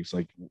 3 weeks.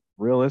 Like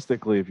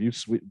realistically, if you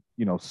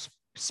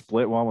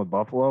split one with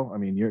Buffalo, I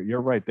mean,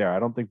 you're right there. I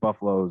don't think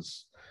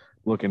Buffalo's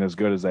looking as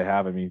good as they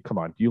have. I mean, come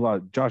on,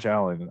 Josh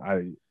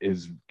Allen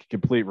is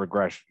complete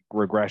regression.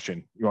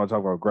 You want to talk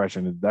about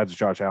regression? That's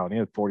Josh Allen. He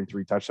had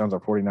 43 touchdowns or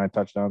 49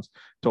 touchdowns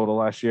total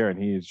last year,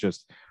 and he is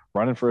just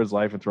running for his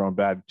life and throwing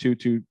bad.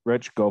 2-2,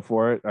 Rich, go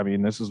for it. I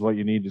mean, this is what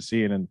you need to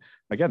see. And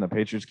again, the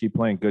Patriots keep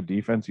playing good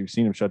defense. You've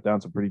seen them shut down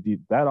some pretty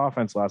deep. That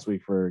offense last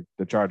week for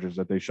the Chargers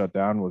that they shut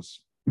down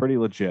was pretty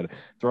legit.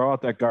 Throw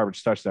out that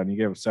garbage touchdown. You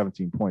gave them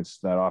 17 points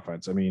to that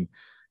offense. I mean,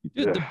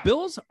 dude, the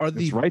Bills are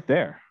right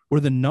there. We're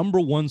the number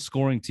 1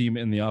 scoring team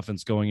in the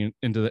offense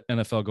into the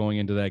NFL going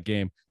into that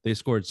game. They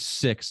scored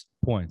 6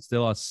 points. They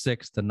lost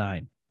 6-9.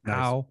 Nice.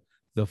 How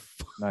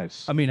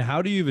Nice. I mean,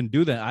 how do you even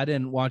do that? I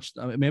didn't watch.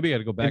 I mean, maybe I got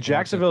to go back. And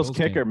Jacksonville's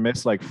kicker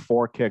missed like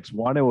 4 kicks.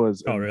 One, it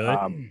was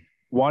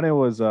one, it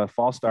was a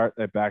false start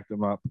that backed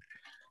him up.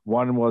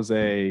 One was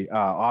a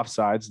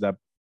offsides that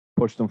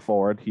pushed him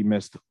forward. He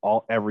missed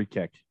every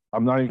kick.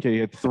 I'm not even kidding. He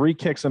had 3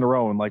 kicks in a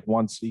row in like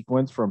one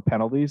sequence from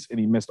penalties, and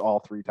he missed all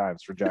 3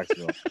 times for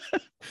Jacksonville.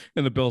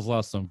 And the Bills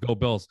lost them. Go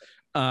Bills.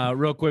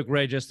 Real quick,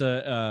 Ray, just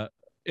a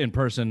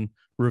in-person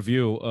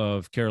review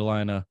of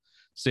Carolina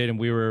Stadium.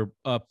 We were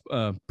up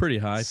pretty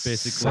high,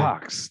 basically.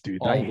 Sucks,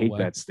 dude. I hate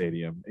that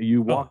stadium.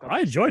 You walk up. I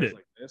enjoyed it.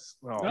 Like this.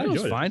 It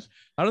was fine.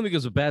 I don't think it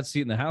was a bad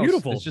seat in the house.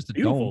 Beautiful. It's just a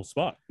beautiful dome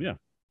spot. Yeah.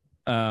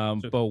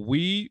 But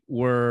we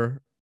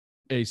were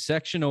a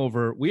section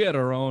over. We had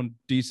our own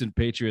decent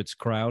Patriots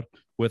crowd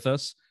with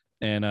us,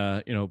 and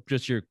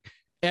just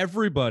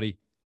every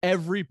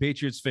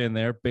Patriots fan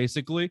there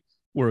basically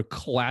were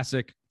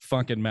classic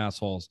fucking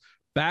massholes.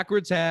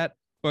 Backwards hat,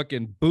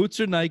 fucking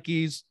boots or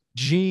Nikes,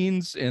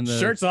 jeans, and the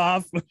shirts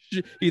off,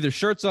 either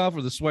shirts off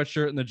or the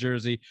sweatshirt and the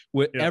jersey.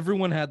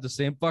 Everyone had the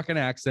same fucking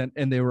accent,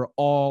 and they were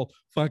all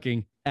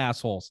fucking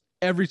assholes.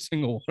 Every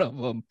single one of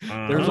them.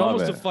 There was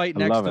almost a fight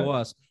next to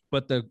us,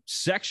 but the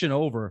section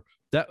over.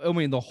 The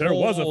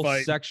whole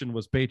section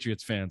was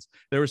Patriots fans.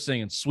 They were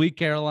singing "Sweet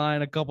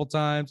Caroline" a couple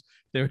times.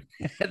 They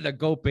had the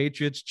 "Go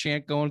Patriots"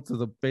 chant going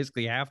through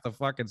basically half the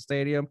fucking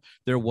stadium.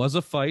 There was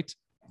a fight.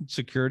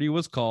 Security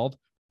was called.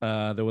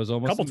 There was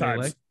almost a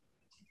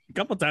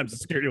couple times the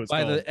security was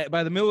called.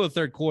 By the middle of the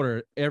third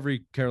quarter,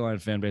 every Carolina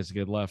fan basically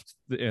had left,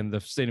 and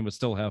the stadium was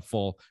still half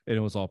full, and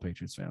it was all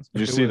Patriots fans. Did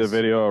you see the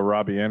video of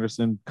Robbie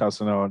Anderson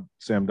cussing out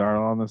Sam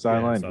Darnold on the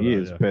sideline? He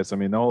is pissed. I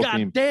mean, the whole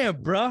team.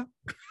 Damn, bro.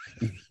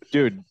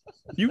 Dude,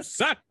 you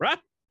suck, bro.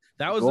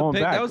 That was a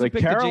pick. That was a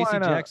pick to J.C.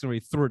 Jackson where he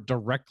threw it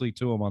directly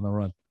to him on the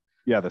run.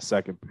 Yeah, his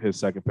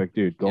second pick,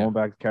 dude. Going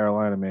back to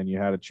Carolina, man, you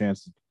had a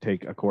chance to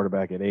take a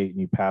quarterback at 8,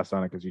 and you passed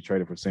on it because you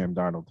traded for Sam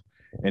Darnold,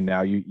 and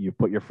now you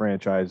put your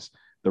franchise,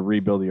 the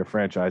rebuild of your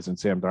franchise, in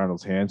Sam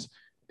Darnold's hands,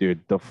 dude.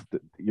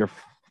 You're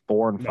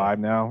 4 and 5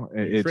 now.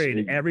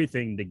 Trade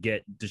everything to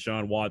get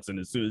Deshaun Watson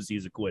as soon as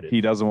he's acquitted.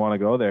 He doesn't want to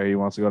go there. He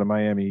wants to go to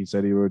Miami. He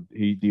said he would.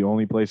 The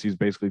only place he's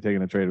basically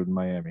taking a trade would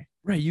Miami.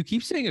 Right. You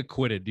keep saying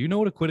acquitted. Do you know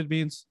what acquitted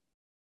means?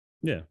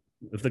 Yeah.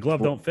 If the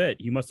glove don't fit,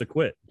 you must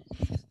acquit.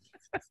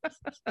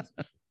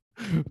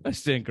 I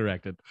stand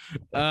corrected.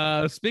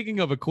 Speaking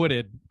of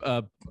acquitted,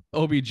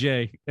 OBJ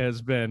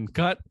has been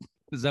cut.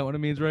 Is that what it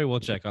means, Ray? We'll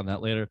check on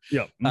that later.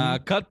 Yep.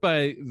 Cut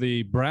by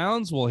the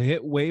Browns, will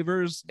hit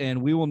waivers,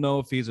 and we will know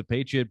if he's a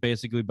Patriot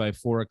basically by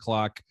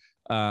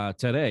 4:00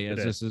 today, as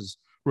this is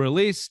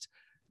released.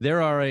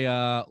 There are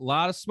a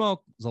lot of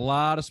smoke. There's a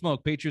lot of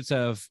smoke. Patriots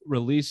have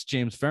released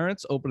James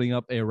Ferentz, opening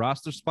up a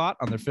roster spot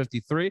on their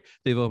 53.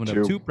 They've opened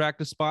up 2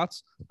 practice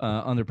spots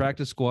on their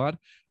practice squad.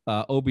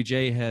 OBJ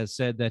has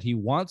said that he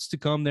wants to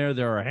come there.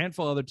 There are a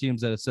handful of other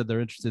teams that have said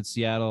they're interested.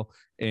 Seattle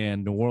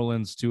and New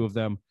Orleans, 2 of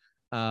them.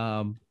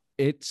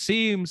 It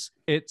seems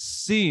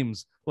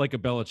like a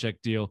Belichick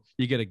deal.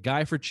 You get a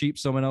guy for cheap,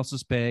 someone else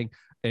is paying,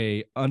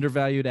 a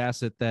undervalued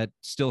asset that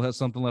still has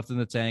something left in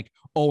the tank.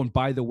 Oh, and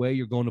by the way,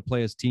 you're going to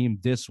play his team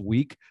this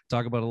week.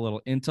 Talk about a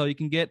little intel you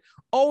can get.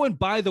 Oh, and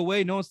by the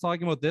way, no one's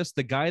talking about this.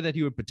 The guy that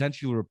he would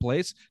potentially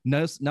replace,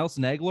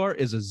 Nelson Aguilar,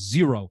 is a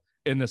 0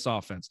 in this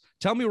offense.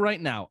 Tell me right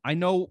now. I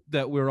know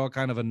that we're all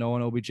kind of a no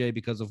on OBJ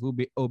because of who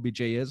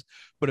OBJ is,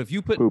 but if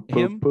you put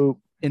him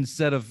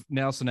instead of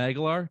Nelson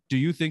Aguilar, do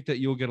you think that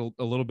you'll get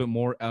a little bit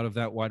more out of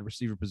that wide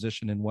receiver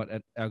position and what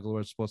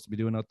Aguilar is supposed to be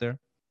doing out there?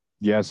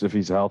 Yes, if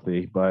he's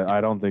healthy, but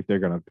I don't think they're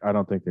gonna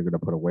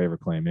put a waiver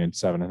claim in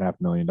 $7.5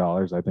 million.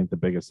 I think the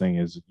biggest thing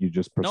is you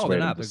just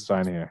persuade him to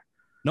sign here.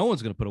 No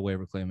one's gonna put a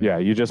waiver claim in. Yeah,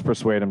 you just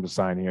persuade him to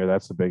sign here.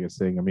 That's the biggest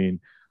thing. I mean,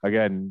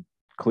 again,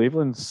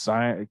 Cleveland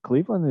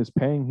is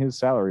paying his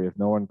salary if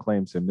no one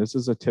claims him. This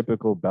is a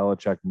typical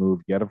Belichick move.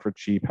 Get him for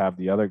cheap. Have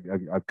the other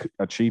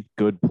a cheap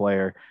good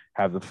player.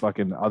 Have the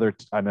fucking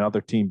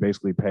another team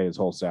basically pay his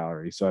whole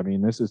salary. So I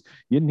mean,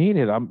 you need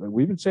it.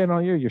 We've been saying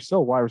all year you're still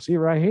a wide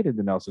receiver. I hated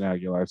the Nelson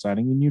Aguilar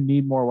signing, and you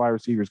need more wide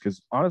receivers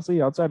because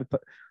honestly, outside of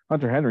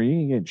Hunter Henry, you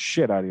ain't getting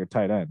shit out of your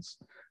tight ends.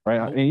 Right.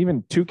 I mean,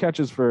 even 2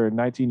 catches for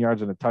 19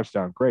 yards and a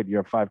touchdown. Great. You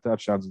have 5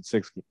 touchdowns in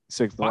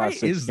the last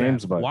 6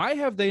 games. But why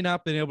have they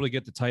not been able to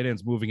get the tight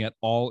ends moving at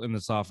all in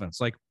this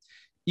offense? Like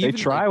they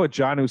try with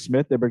Jonnu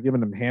Smith. They were giving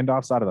them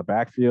handoffs out of the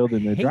backfield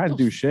and they're trying to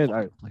do shit.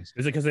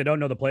 Is it because they don't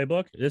know the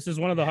playbook? This is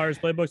one of the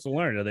hardest playbooks to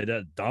learn. Are they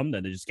that dumb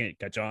that they just can't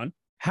catch on?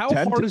 How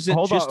hard is it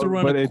just to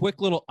run a quick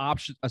little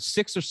option, a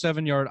 6 or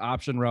 7 yard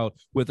option route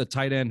with a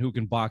tight end who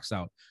can box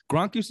out?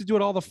 Gronk used to do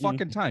it all the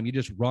fucking time. You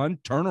just run,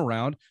 turn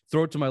around,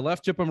 throw it to my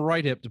left hip and my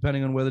right hip,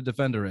 depending on where the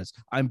defender is.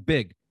 I'm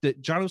big.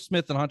 Jonnu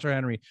Smith and Hunter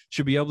Henry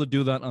should be able to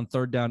do that on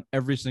 3rd down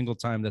every single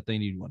time that they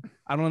need one.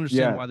 I don't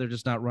understand why they're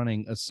just not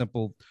running those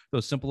simple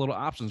little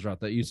options route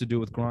that you used to do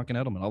with Gronk and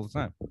Edelman all the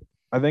time.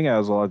 I think it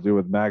has a lot to do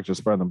with Mac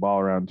just spreading the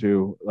ball around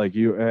too. Like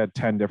you had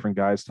 10 different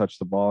guys touch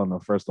the ball in the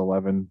first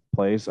 11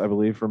 plays, I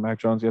believe, for Mac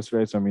Jones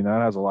yesterday. So I mean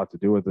that has a lot to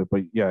do with it.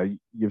 But yeah,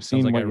 you've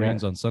seen what it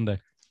rains on Sunday.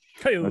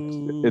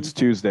 It's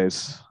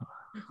Tuesdays.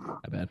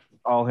 I bet.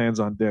 All hands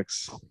on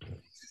dicks.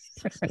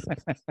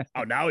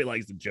 Oh, now he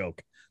likes the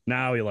joke.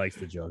 Now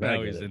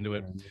He's into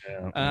it.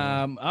 Yeah.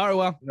 All right.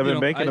 Well, I've been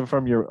making them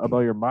about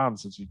your mom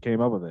since you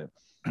came up with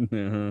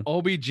it.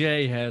 OBJ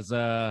has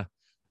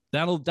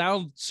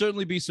that'll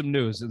certainly be some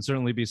news and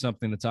certainly be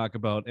something to talk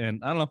about.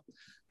 And I don't know.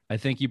 I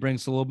think he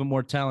brings a little bit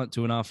more talent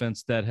to an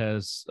offense that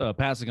has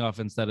passing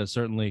offense that has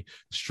certainly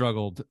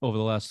struggled over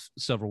the last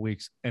several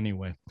weeks.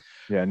 Anyway,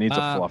 yeah, it needs a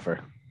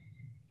fluffer.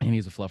 He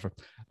needs a fluffer.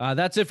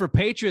 That's it for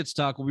Patriots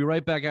talk. We'll be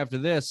right back after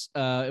this.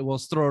 We'll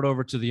throw it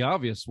over to the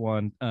obvious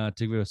one to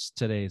give us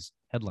today's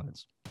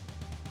headlines.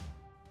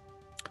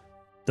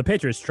 The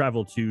Patriots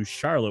traveled to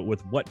Charlotte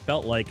with what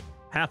felt like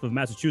half of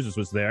Massachusetts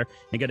was there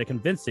and get a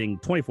convincing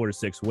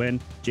 24-6 win.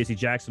 J.C.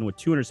 Jackson with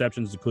 2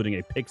 interceptions, including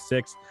a pick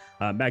 6.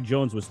 Mac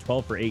Jones was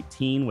 12 for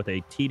 18 with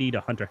a TD to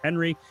Hunter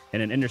Henry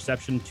and an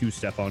interception to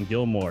Stephon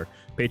Gilmore.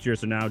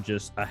 Patriots are now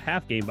just a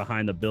half game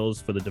behind the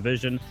Bills for the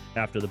division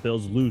after the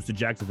Bills lose to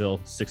Jacksonville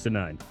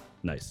 6-9.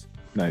 Nice.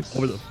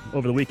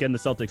 Over the weekend, the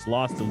Celtics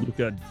lost to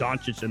Luka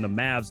Doncic and the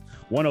Mavs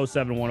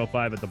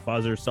 107-105 at the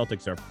buzzer.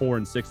 Celtics are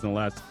 4-6 in the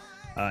last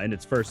in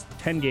its first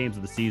 10 games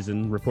of the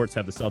season. Reports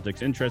have the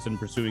Celtics interested in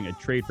pursuing a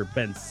trade for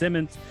Ben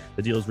Simmons.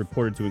 The deal is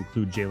reported to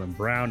include Jaylen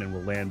Brown and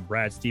will land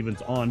Brad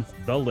Stevens on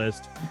the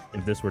list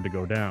if this were to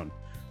go down.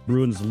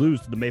 Bruins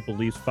lose to the Maple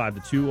Leafs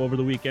 5-2 over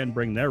the weekend,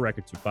 bringing their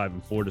record to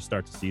 5-4 to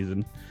start the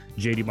season.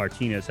 JD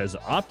Martinez has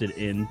opted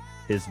in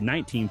his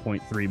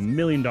 $19.3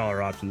 million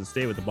option to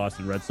stay with the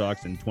Boston Red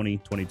Sox in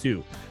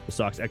 2022. The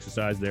Sox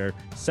exercised their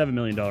 $7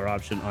 million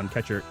option on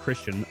catcher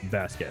Christian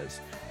Vasquez.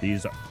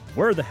 These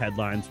were the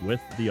headlines with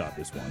the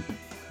obvious one.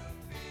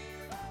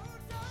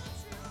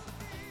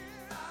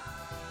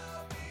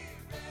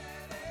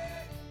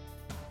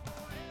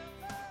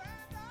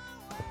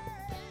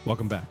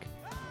 Welcome back.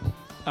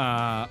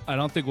 I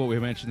don't think what we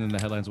mentioned in the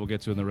headlines we'll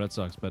get to in the Red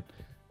Sox, but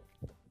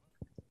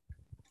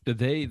did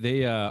they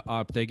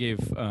gave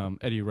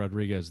Eddie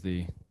Rodriguez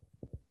the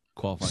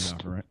qualifying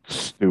offer, right?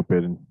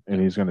 Stupid,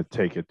 and he's going to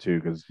take it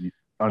too because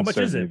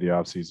uncertainty of the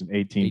offseason.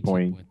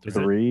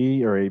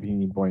 18.3 or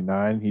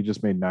 18.9. He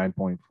just made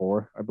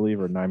 9.4, I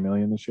believe, or 9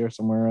 million this year,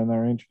 somewhere around that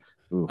range.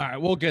 Ooh. All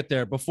right, we'll get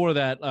there. Before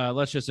that,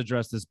 let's just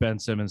address this Ben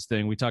Simmons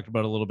thing. We talked about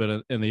it a little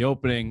bit in the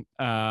opening.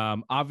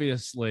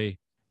 Obviously,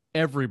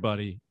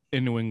 everybody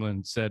in New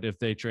England said if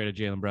they traded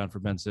Jaylen Brown for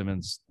Ben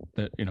Simmons,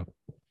 that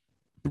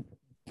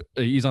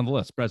he's on the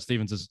list. Brad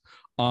Stevens is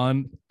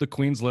on the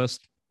Queen's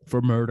list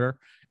for murder,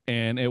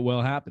 and it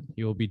will happen.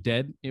 He will be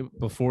dead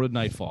before the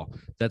nightfall.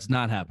 That's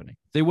not happening.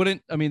 They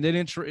wouldn't. I mean, they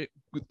didn't.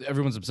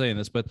 Everyone's saying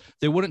this, but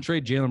they wouldn't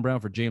trade Jaylen Brown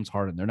for James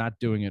Harden. They're not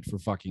doing it for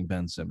fucking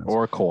Ben Simmons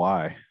or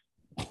Kawhi.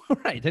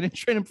 Right, they didn't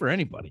trade him for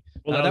anybody.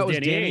 Well, that was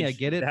Danny. Ainge. I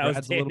get it.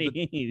 Brad's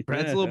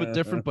a little bit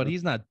different, but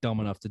he's not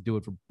dumb enough to do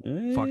it for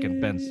fucking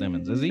Ben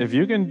Simmons, is he? If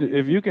you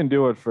can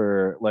do it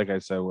for, like I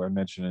said, I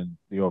mentioned in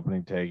the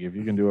opening take, if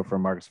you can do it for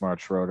Marcus Smart,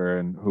 Schroeder,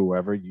 and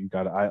whoever, you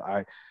got.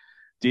 I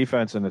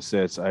defense and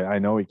assists. I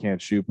know he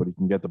can't shoot, but he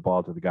can get the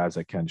ball to the guys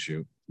that can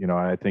shoot.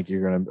 I think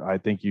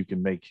you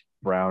can make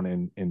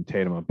Brown and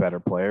Tatum a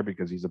better player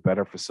because he's a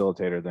better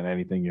facilitator than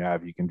anything you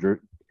have. You can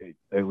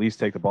at least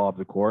take the ball up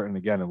the court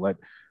and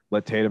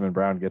let Tatum and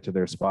Brown get to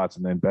their spots,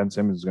 and then Ben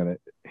Simmons is going to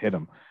hit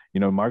him.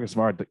 Marcus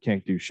Smart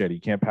can't do shit.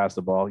 He can't pass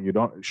the ball.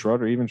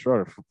 Schroeder,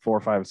 4 or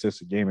 5 assists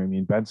a game. I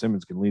mean, Ben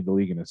Simmons can lead the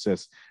league in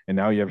assists, and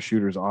now you have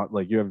shooters on.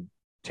 Like you have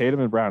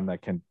Tatum and Brown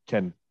that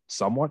can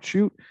somewhat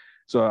shoot.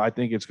 So I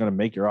think it's going to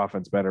make your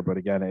offense better. But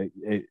again,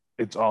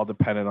 it's all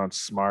dependent on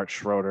Smart,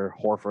 Schroeder,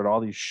 Horford,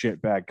 all these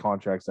shitbag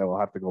contracts that will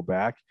have to go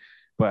back.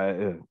 But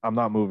I'm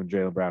not moving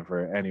Jaylen Brown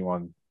for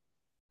anyone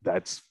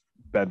that's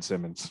Ben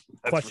Simmons.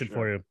 Question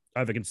for you. I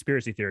have a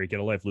conspiracy theory. Get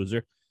a life,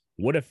 loser.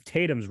 What if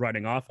Tatum's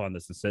running off on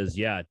this and says,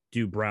 yeah,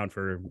 do Brown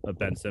for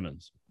Ben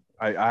Simmons?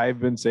 I've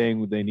been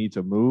saying they need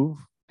to move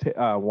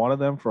one of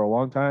them for a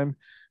long time.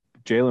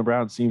 Jaylen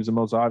Brown seems the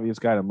most obvious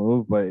guy to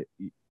move, but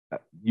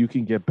you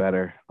can get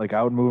better. Like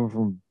I would move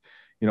him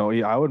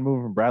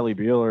from, Bradley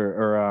Beal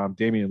or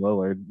Damian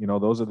Lillard.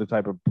 Those are the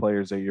type of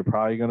players that you're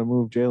probably going to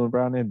move Jaylen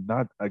Brown in,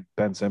 not a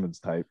Ben Simmons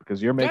type,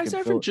 because you're making. Guys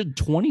averaging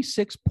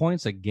 26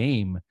 points a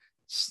game,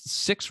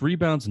 6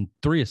 rebounds and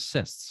 3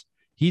 assists.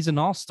 He's an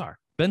all-star.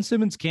 Ben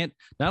Simmons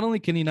not only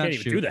can he not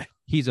shoot, do that.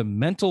 He's a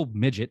mental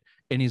midget,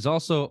 and he's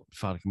also,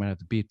 I might have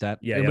to beat that.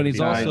 Yeah, but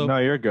he's also. No,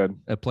 you're good.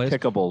 Plays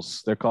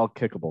kickables. They're called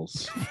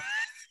kickables.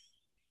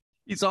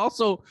 He's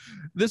also,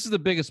 this is the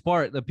biggest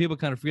part that people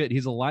kind of forget.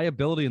 He's a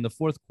liability in the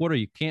fourth quarter.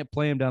 You can't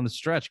play him down the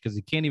stretch because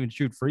he can't even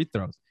shoot free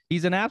throws.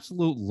 He's an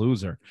absolute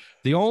loser.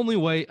 The only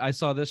way I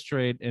saw this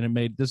trade,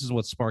 and this is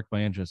what sparked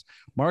my interest.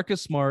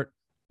 Marcus Smart,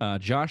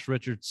 Josh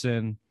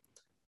Richardson,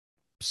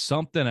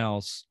 something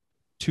else,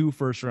 2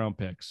 first-round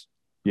picks.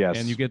 Yes.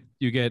 And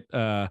you get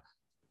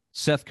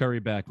Seth Curry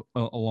back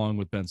along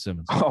with Ben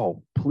Simmons.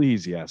 Oh,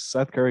 please, yes.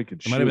 Seth Curry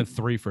could shoot. It might have been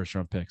 3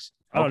 first-round picks.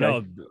 I don't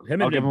know.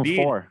 I'll give him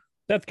 4.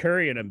 Seth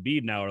Curry and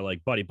Embiid now are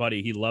like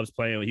buddy. He loves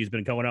playing. He's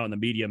been going out in the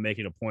media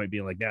making a point,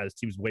 being like, "Yeah, this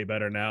team's way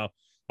better now."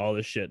 All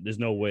this shit. There's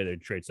no way they'd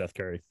trade Seth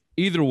Curry.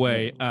 Either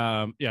way,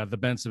 the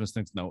Ben Simmons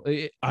thinks no.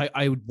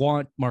 I would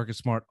want Marcus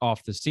Smart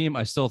off this team.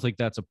 I still think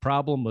that's a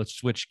problem. Let's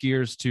switch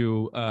gears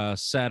to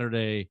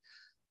Saturday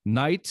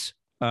night.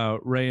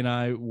 Ray and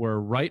I were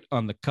right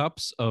on the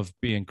cups of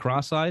being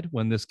cross-eyed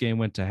when this game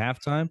went to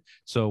halftime.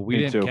 So we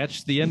didn't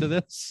catch the end of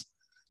this.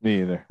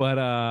 Me either. But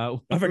I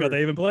forgot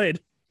they even played.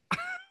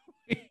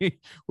 We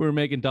were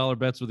making dollar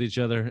bets with each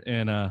other,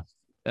 and I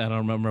don't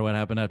remember what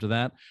happened after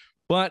that.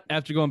 But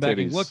after going back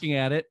and looking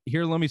at it,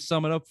 here, let me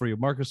sum it up for you.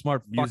 Marcus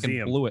Smart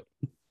fucking blew it.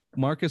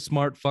 Marcus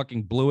Smart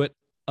fucking blew it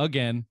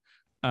again.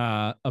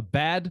 A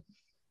bad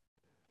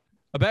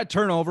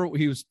turnover.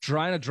 He was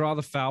trying to draw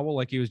the foul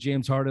like he was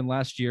James Harden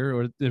last year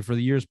or for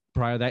the years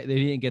prior. That they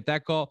didn't get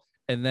that call,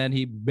 and then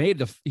he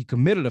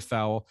committed a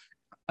foul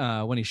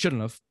when he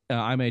shouldn't have.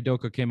 Ime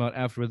Udoka came out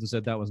afterwards and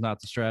said that was not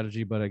the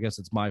strategy, but I guess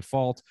it's my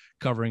fault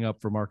covering up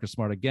for Marcus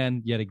Smart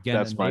again,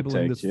 That's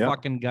enabling this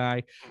fucking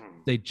guy.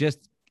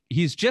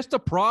 He's just a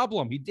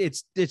problem.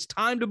 It's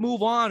time to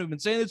move on. We've been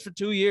saying this for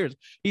 2 years.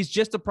 He's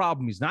just a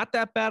problem. He's not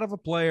that bad of a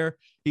player.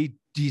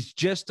 He's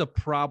just a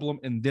problem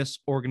in this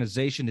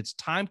organization. It's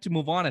time to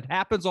move on. It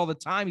happens all the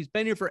time. He's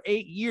been here for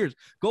 8 years.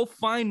 Go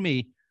find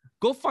me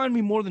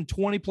more than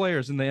 20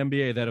 players in the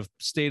NBA that have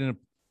stayed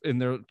in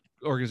their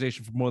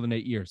organization for more than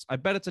 8 years. I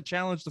bet it's a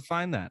challenge to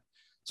find that.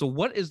 So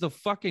what is the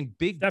fucking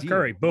big Steph deal?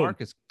 Curry, boom.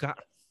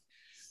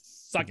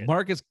 Suck it.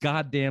 Marcus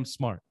goddamn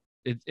Smart.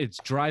 It's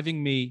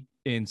driving me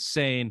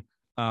insane.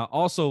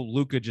 Also,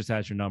 Luka just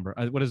has your number.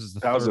 What is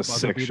this? That was a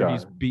sick shot.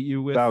 He's beat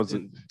you with. That was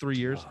in 3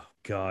 years. Oh,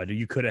 God,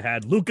 you could have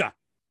had Luka.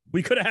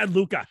 We could have had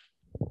Luka.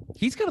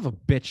 He's kind of a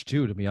bitch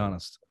too, to be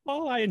honest.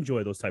 Oh, I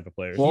enjoy those type of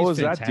players. What was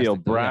that deal?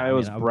 It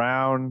was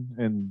Brown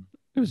and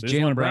it was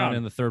Jaylen Brown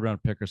in the third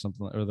round pick or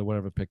something, or the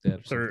whatever pick they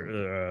had.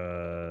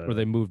 Where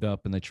they moved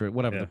up and they traded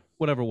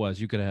whatever it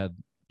was. You could have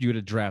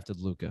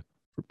drafted Luka.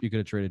 You could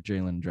have traded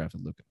Jaylen and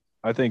drafted Luka.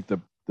 I think the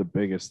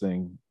biggest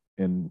thing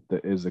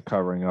is the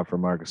covering up for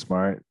Marcus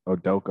Smart.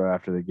 Udoka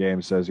after the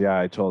game says, "Yeah,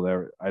 I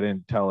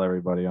didn't tell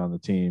everybody on the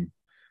team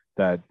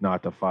that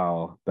not to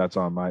foul. That's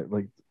on my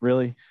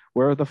really.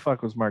 Where the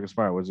fuck was Marcus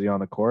Smart? Was he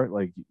on the court?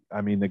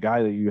 The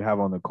guy that you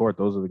have on the court,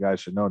 those are the guys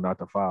should know not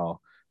to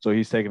foul. So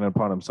he's taking it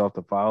upon himself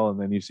to foul, and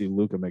then you see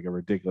Luka make a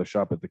ridiculous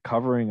shot. But the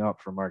covering up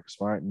for Marcus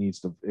Smart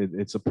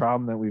it's a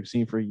problem that we've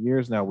seen for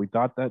years now. We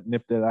thought that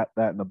nipped that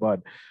in the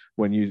bud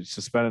when you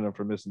suspended him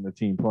for missing the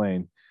team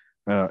playing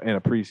in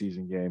a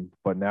preseason game,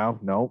 but now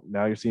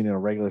you're seeing in a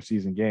regular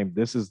season game.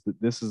 This is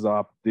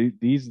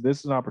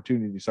an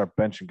opportunity to start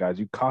benching guys.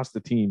 You cost the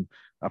team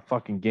a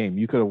fucking game.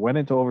 You could have went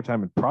into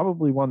overtime and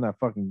probably won that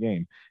fucking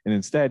game, and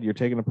instead you're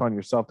taking upon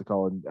yourself to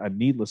call a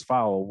needless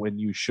foul when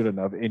you shouldn't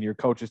have. And your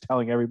coach is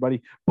telling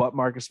everybody, but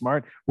Marcus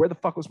Smart, where the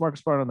fuck was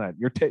Marcus Smart on that?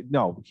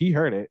 No, he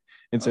heard it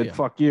and said,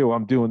 "Fuck you,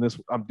 I'm doing this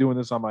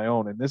on my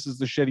own." And this is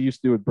the shit he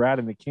used to do with Brad,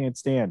 and it can't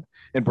stand.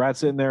 And Brad's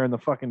sitting there in the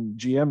fucking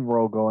GM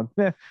role going,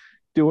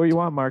 do what you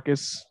want,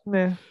 Marcus.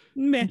 Meh.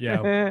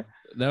 Yeah.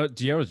 That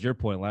was your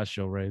point last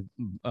show, Ray.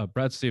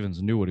 Brad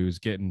Stevens knew what he was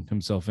getting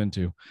himself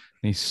into, and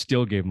he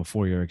still gave him a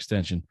 4-year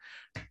extension.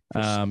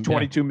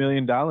 $22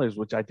 million,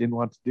 which I didn't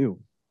want to do.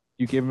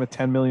 You gave him a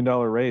 $10 million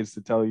raise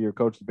to tell your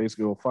coach to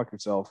basically go fuck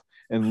yourself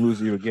and lose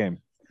you a game.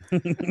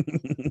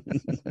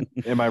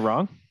 Am I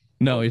wrong?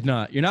 No, he's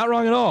not. You're not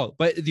wrong at all.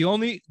 But the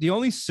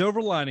only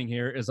silver lining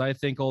here is I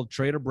think old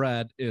Trader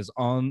Brad is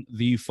on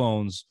the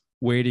phones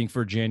waiting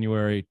for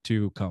January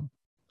to come.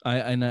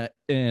 And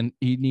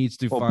he needs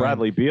to find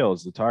Bradley Beal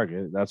is the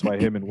target. That's why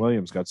him and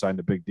Williams got signed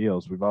to big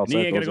deals. We've all said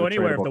he ain't gonna go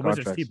anywhere if the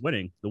Wizards contracts. keep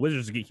winning. The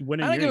Wizards keep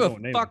winning. I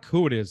don't give a fuck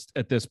who it is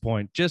at this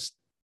point. Just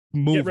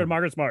move. Get rid of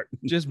Marcus Smart.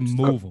 Just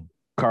move him.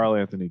 Karl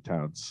Anthony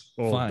Towns.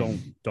 Oh,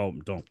 fine.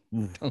 Don't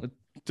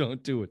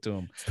do it to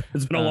him.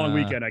 It's been a long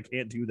weekend. I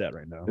can't do that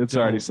right now. It's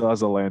already still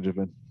has a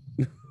Langevin.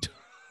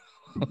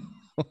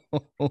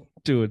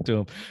 Do it to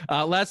him.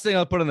 Last thing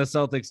I'll put on the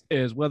Celtics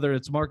is whether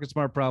it's Marcus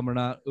Smart problem or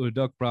not,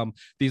 Udoka problem.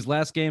 These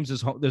last games,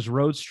 this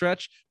road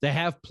stretch, they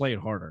have played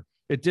harder.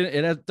 It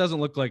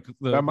doesn't look like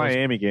that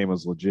Miami game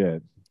was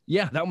legit.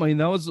 Yeah, that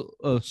was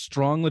a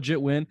strong,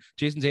 legit win.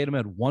 Jason Tatum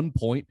had 1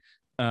 point.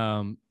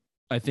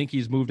 I think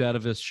he's moved out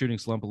of his shooting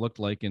slump. It looked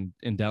like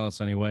in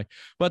Dallas anyway.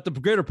 But the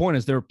greater point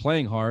is they're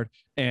playing hard,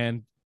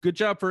 and good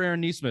job for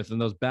Aaron Nesmith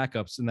and those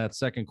backups in that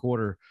second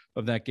quarter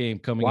of that game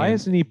coming in. Why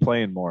isn't he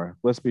playing more?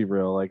 Let's be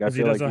real. I feel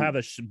he doesn't have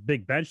a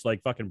big bench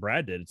like fucking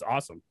Brad did. It's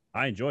awesome.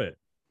 I enjoy it.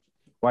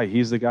 Why?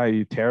 He's the guy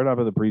you tear it up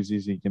in the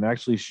preseason. He can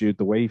actually shoot.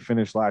 The way he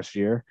finished last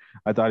year,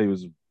 I thought he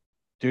was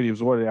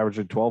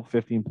averaging 12,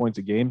 15 points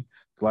a game.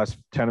 The last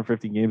 10 or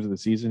 15 games of the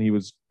season, he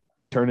was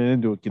turning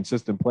into a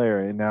consistent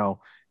player, and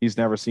now he's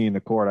never seen the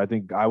court. I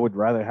think I would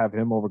rather have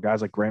him over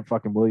guys like Grant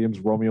fucking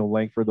Williams, Romeo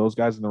Langford, those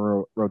guys in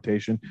the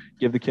rotation.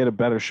 Give the kid a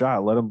better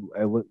shot. Let him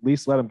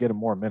get him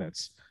more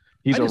minutes.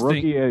 He's a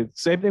rookie.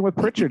 Same thing with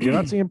Pritchard. You're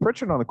not seeing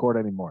Pritchard on the court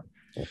anymore.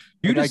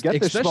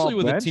 Especially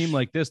with a team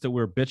like this that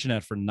we're bitching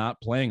at for not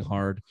playing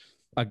hard.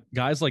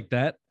 Guys like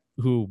that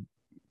who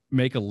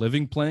make a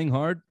living playing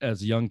hard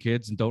as young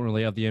kids and don't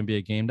really have the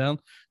NBA game down,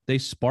 they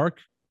spark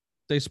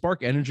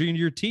energy into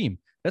your team.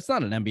 That's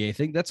not an NBA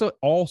thing. That's an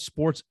all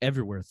sports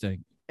everywhere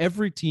thing.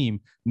 Every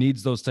team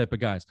needs those type of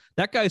guys.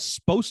 That guy's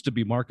supposed to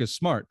be Marcus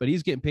Smart, but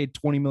he's getting paid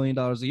 $20 million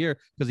a year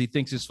because he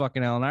thinks he's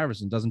fucking Allen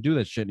Iverson. Doesn't do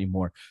that shit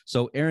anymore.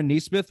 So Aaron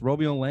Nesmith,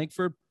 Romeo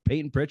Langford,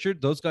 Peyton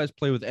Pritchard, those guys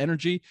play with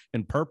energy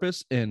and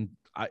purpose. And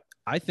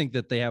I think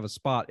that they have a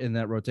spot in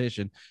that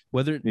rotation.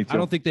 I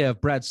don't think they have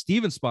Brad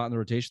Stevens' spot in the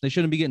rotation. They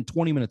shouldn't be getting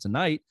 20 minutes a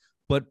night,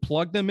 but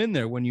plug them in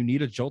there when you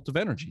need a jolt of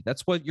energy.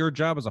 That's what your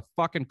job as a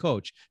fucking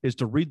coach is,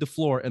 to read the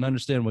floor and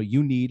understand what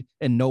you need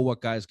and know what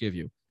guys give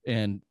you.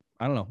 And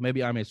I don't know,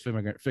 maybe I'm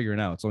figuring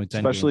out. It's only 10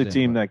 especially a games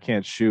team that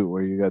can't shoot,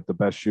 where you got the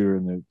best shooter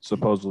and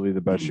supposedly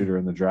the best shooter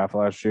in the draft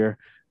last year,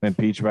 and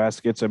Peach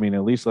Baskets. I mean,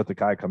 at least let the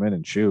guy come in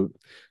and shoot.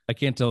 I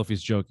can't tell if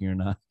he's joking or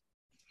not.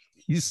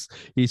 He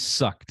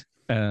sucked.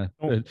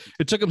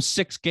 It took him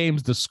 6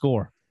 games to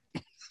score.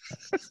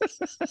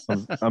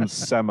 I'm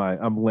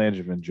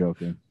Langevin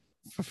joking.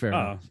 Fair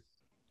enough.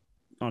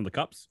 On the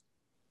cups.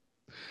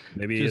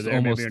 Maybe Just you're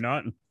there, maybe you're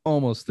not.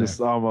 Almost there.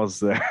 Just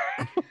almost there.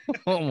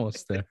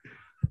 Almost there.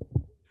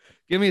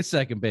 Give me a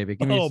second, baby.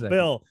 Give me a second.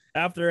 Bill,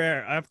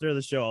 after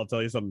the show, I'll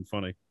tell you something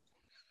funny.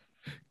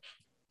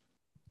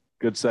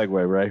 Good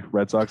segue, Ray.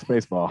 Red Sox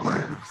baseball.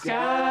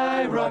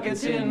 Sky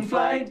rockets in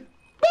flight.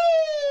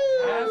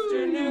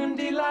 Afternoon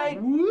delight.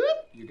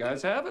 You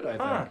guys have it, I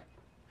think.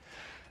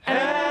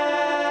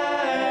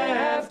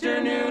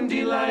 Afternoon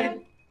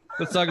delight.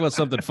 Let's talk about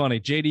something funny.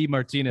 JD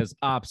Martinez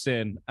opts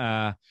in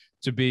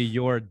to be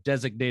your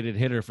designated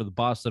hitter for the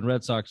Boston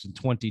Red Sox in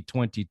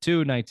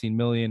 2022, $19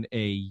 million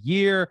a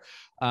year.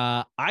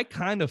 I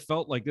kind of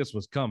felt like this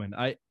was coming.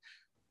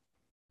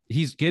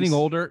 He's getting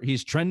older.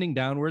 He's trending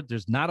downward.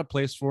 There's not a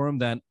place for him.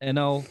 That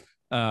NL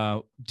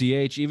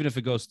DH, even if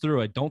it goes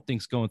through, I don't think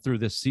it's going through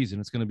this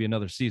season. It's going to be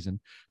another season.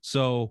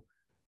 So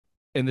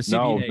in the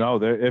CBA, no,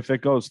 if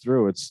it goes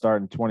through, it's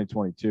starting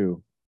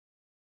 2022.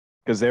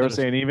 Because they were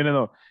saying even in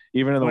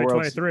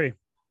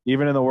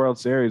the World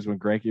Series, when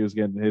Greinke was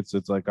getting hits,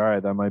 it's like, all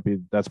right,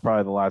 that's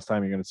probably the last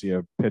time you're going to see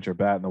a pitcher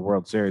bat in the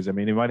World Series. I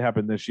mean, it might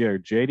happen this year.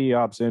 JD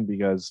opts in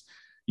because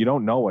you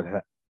don't know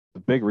the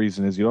big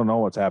reason is you don't know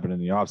what's happening in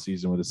the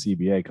offseason with the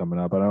CBA coming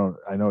up.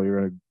 I know you're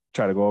going to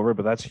try to go over it,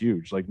 but that's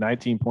huge. Like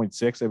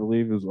 19.6, I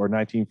believe, or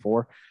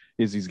 19.4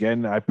 is he's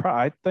getting.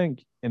 I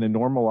think in a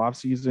normal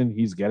offseason,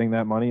 he's getting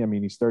that money. I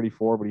mean, he's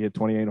 34, but he hit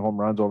 28 home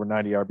runs, over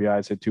 90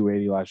 RBIs, hit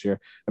 280 last year.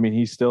 I mean,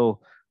 he's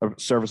still a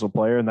serviceable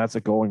player, and that's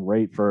a going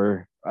rate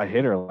for a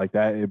hitter like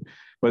that.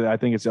 But I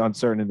think it's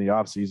uncertain in the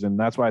offseason.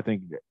 That's why I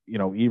think,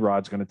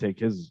 Erod's going to take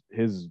his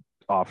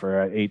offer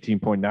at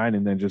 18.9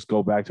 and then just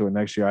go back to it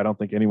next year. I don't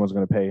think anyone's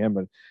going to pay him,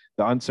 but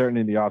the uncertainty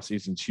in the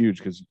offseason is huge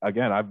because,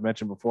 again, I've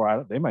mentioned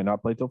before, they might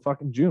not play till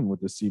fucking June with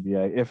the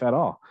CBA, if at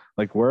all.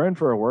 Like, we're in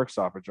for a work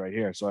stoppage right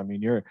here. So, I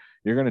mean, you're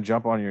going to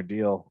jump on your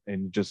deal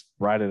and just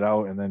ride it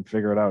out and then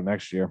figure it out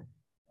next year.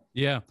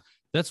 Yeah,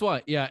 that's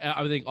why. Yeah,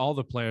 I think all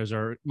the players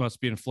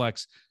must be in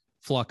flux.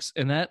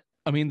 And that,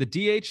 I mean, the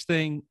DH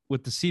thing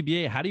with the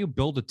CBA, how do you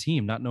build a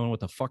team not knowing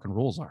what the fucking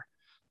rules are?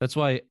 That's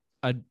why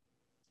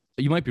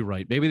you might be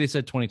right. Maybe they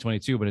said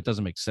 2022, but it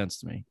doesn't make sense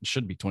to me. It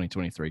should be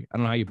 2023. I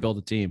don't know how you build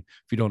a team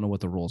if you don't know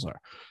what the rules are.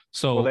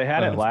 So they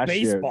had it last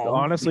baseball. year.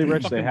 Honestly,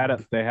 Rich, they had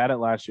it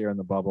last year in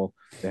the bubble.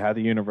 They had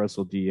the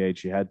universal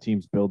DH. You had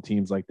teams build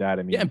teams like that.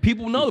 I mean, yeah, and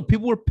people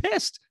were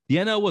pissed. The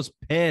NL was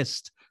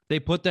pissed. They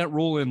put that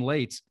rule in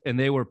late, and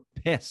they were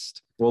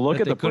pissed. Well, look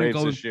at the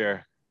Braves this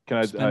year.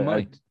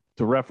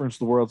 To reference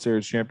the World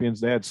Series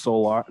champions, they had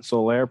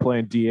Soler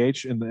playing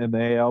DH in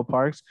the AL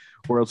parks,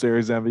 World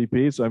Series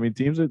MVP. So I mean,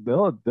 teams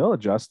they'll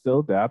adjust, they'll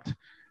adapt.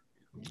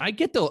 I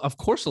get of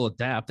course they'll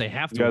adapt. They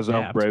have to. You guys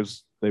know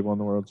Braves, they won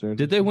the World Series.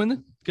 Did they win it?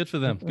 Good for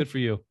them. Good for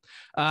you.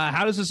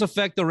 How does this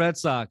affect the Red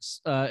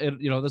Sox? This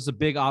is a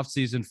big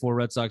offseason for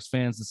Red Sox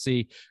fans to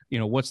see,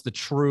 what's the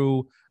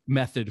true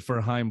method for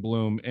Chaim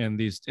Bloom and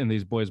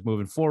these boys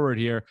moving forward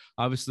here.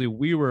 Obviously,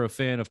 we were a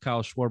fan of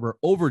Kyle Schwarber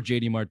over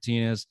JD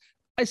Martinez.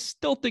 I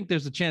still think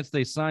there's a chance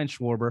they sign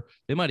Schwarber.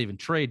 They might even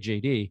trade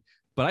JD,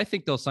 but I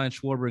think they'll sign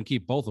Schwarber and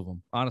keep both of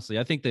them. Honestly,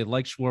 I think they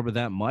like Schwarber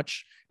that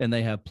much, and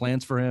they have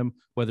plans for him,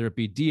 whether it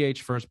be DH,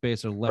 first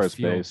base, or left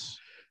field. Base.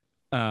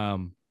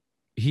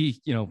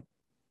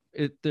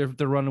 They're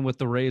running with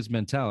the Rays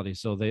mentality,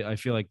 so I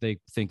feel like they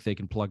think they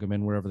can plug him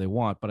in wherever they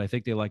want. But I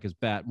think they like his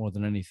bat more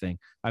than anything.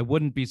 I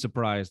wouldn't be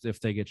surprised if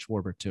they get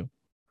Schwarber too.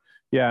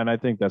 Yeah, and I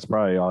think that's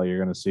probably all you're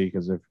going to see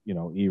because if,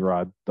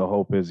 Erod, the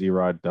hope is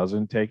Erod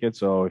doesn't take it.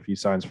 So if he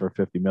signs for a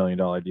 $50 million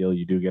deal,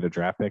 you do get a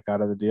draft pick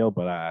out of the deal.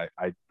 But I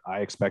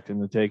expect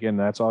him to take it, and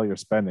that's all you're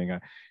spending.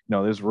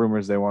 There's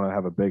rumors they want to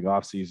have a big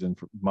offseason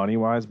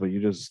money-wise, but you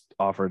just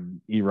offered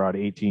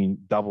Erod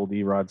doubled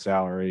Erod's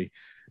salary,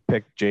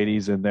 pick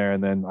JD's in there,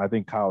 and then I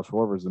think Kyle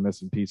Schwarber is the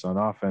missing piece on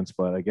offense.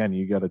 But again,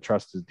 you got to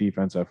trust his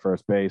defense at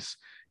first base.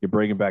 You're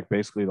bringing back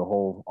basically the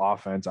whole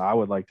offense. I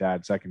would like to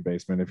add second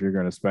baseman if you're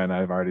going to spend.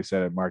 I've already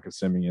said it, Marcus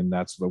Semien.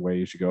 That's the way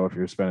you should go if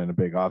you're spending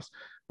big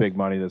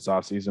money this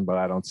offseason. But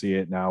I don't see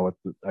it now.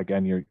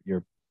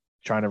 You're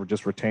trying to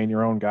just retain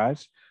your own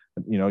guys.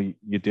 You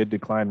did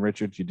decline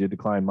Richards, you did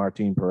decline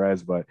Martin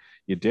Perez, but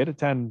you did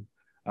attend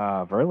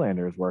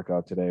Verlander's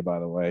workout today, by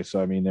the way.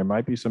 So, I mean, there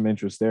might be some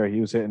interest there.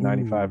 He was hitting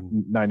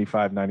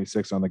 95,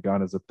 96 on the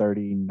gun as a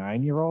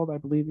 39-year-old, I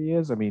believe he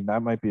is. I mean,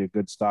 that might be a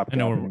good stop. I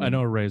know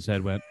where Ray's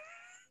head went.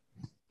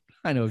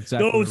 I know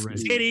exactly. Those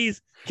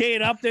titties,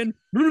 Kate Upton.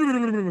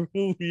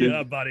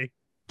 Yeah, buddy.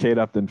 Kate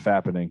Upton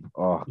fappening.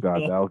 Oh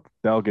God,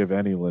 that'll give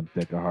any limp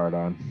dick a hard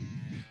on.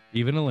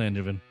 Even a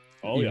Langevin.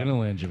 Oh Even yeah. a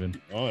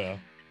Langevin. Oh yeah.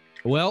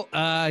 Well,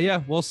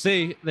 yeah, we'll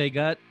see. They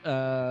got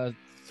 4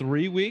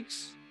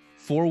 weeks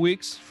for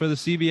the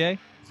CBA.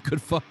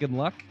 Good fucking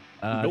luck.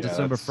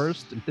 December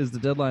 1st is the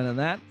deadline on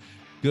that.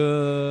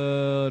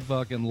 Good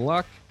fucking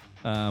luck.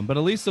 But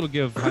at least it'll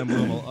give Chaim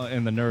Bloom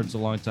and the nerds a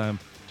long time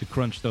to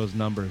crunch those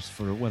numbers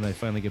for when they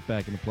finally get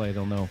back into play.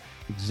 They'll know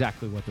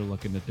exactly what they're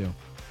looking to do.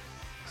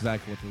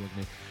 Exactly what they're looking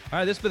to do. All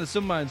right, this has been the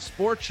Simple Minds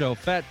Sports Show.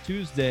 Fat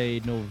Tuesday,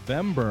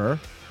 November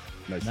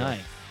 9th.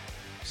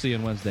 See you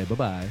on Wednesday.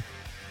 Bye-bye.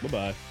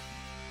 Bye-bye.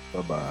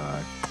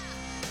 Bye-bye.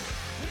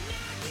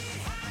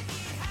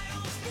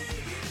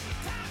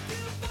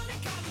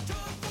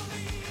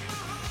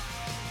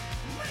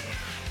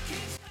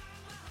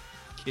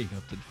 King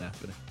Upton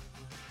happening.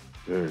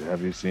 Dude,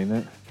 have you seen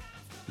it?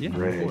 Yeah,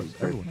 Great. of course.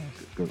 Everyone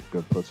has.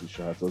 Good pussy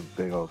shots. Those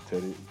big old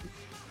titties.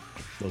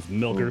 Those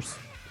milkers.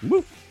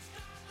 Woo.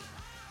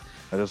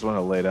 I just want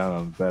to lay down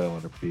on the bed and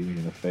let her beat me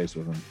in the face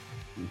with them.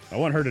 I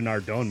want her to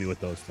Nardone me with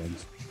those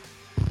things.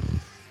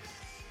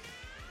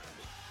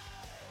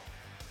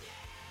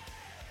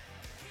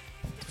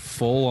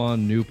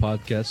 Full-on new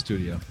podcast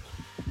studio.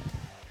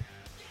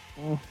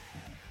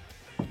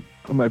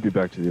 I might be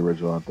back to the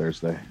original on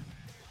Thursday.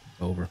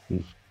 Over.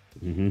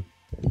 Mm-hmm.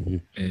 Mm-hmm.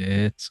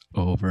 It's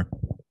over.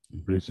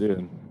 Pretty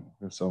soon.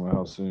 Gonna sell my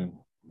house soon.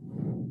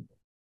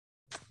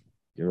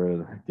 Get rid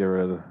of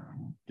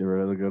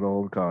the good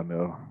old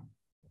condo.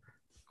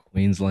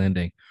 Queen's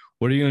Landing.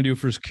 What are you going to do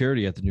for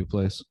security at the new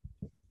place?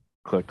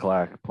 Click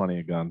clack, plenty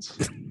of guns.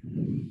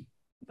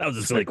 That was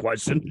a silly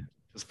question.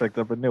 Just picked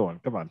up a new one.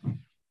 Come on.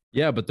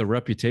 Yeah, but the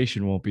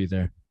reputation won't be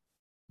there.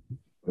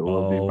 It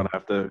will be when I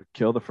have to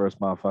kill the first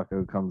motherfucker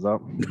who comes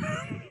up.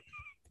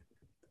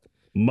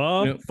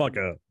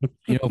 Motherfucker.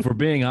 If we're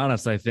being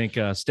honest, I think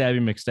Stabby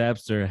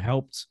McStabster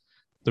helped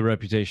the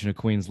reputation of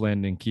Queen's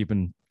Landing,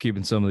 keeping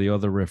some of the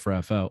other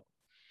riffraff out.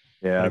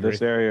 Yeah,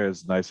 this area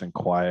is nice and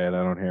quiet.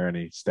 I don't hear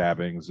any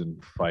stabbings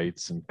and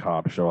fights, and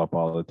cops show up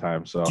all the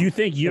time. So, do you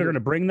think you're going to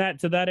bring that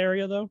to that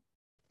area, though?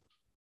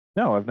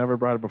 No, I've never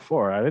brought it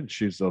before. I didn't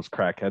choose those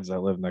crackheads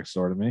that live next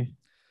door to me.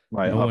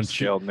 My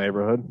upscale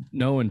neighborhood.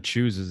 No one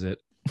chooses it.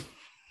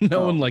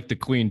 No one like the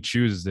Queen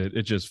chooses it.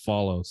 It just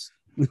follows.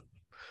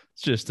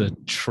 It's just a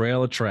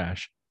trail of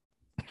trash.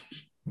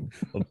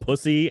 A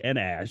pussy and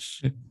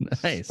ash.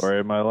 Nice.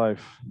 Story of my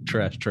life.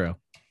 Trash trail.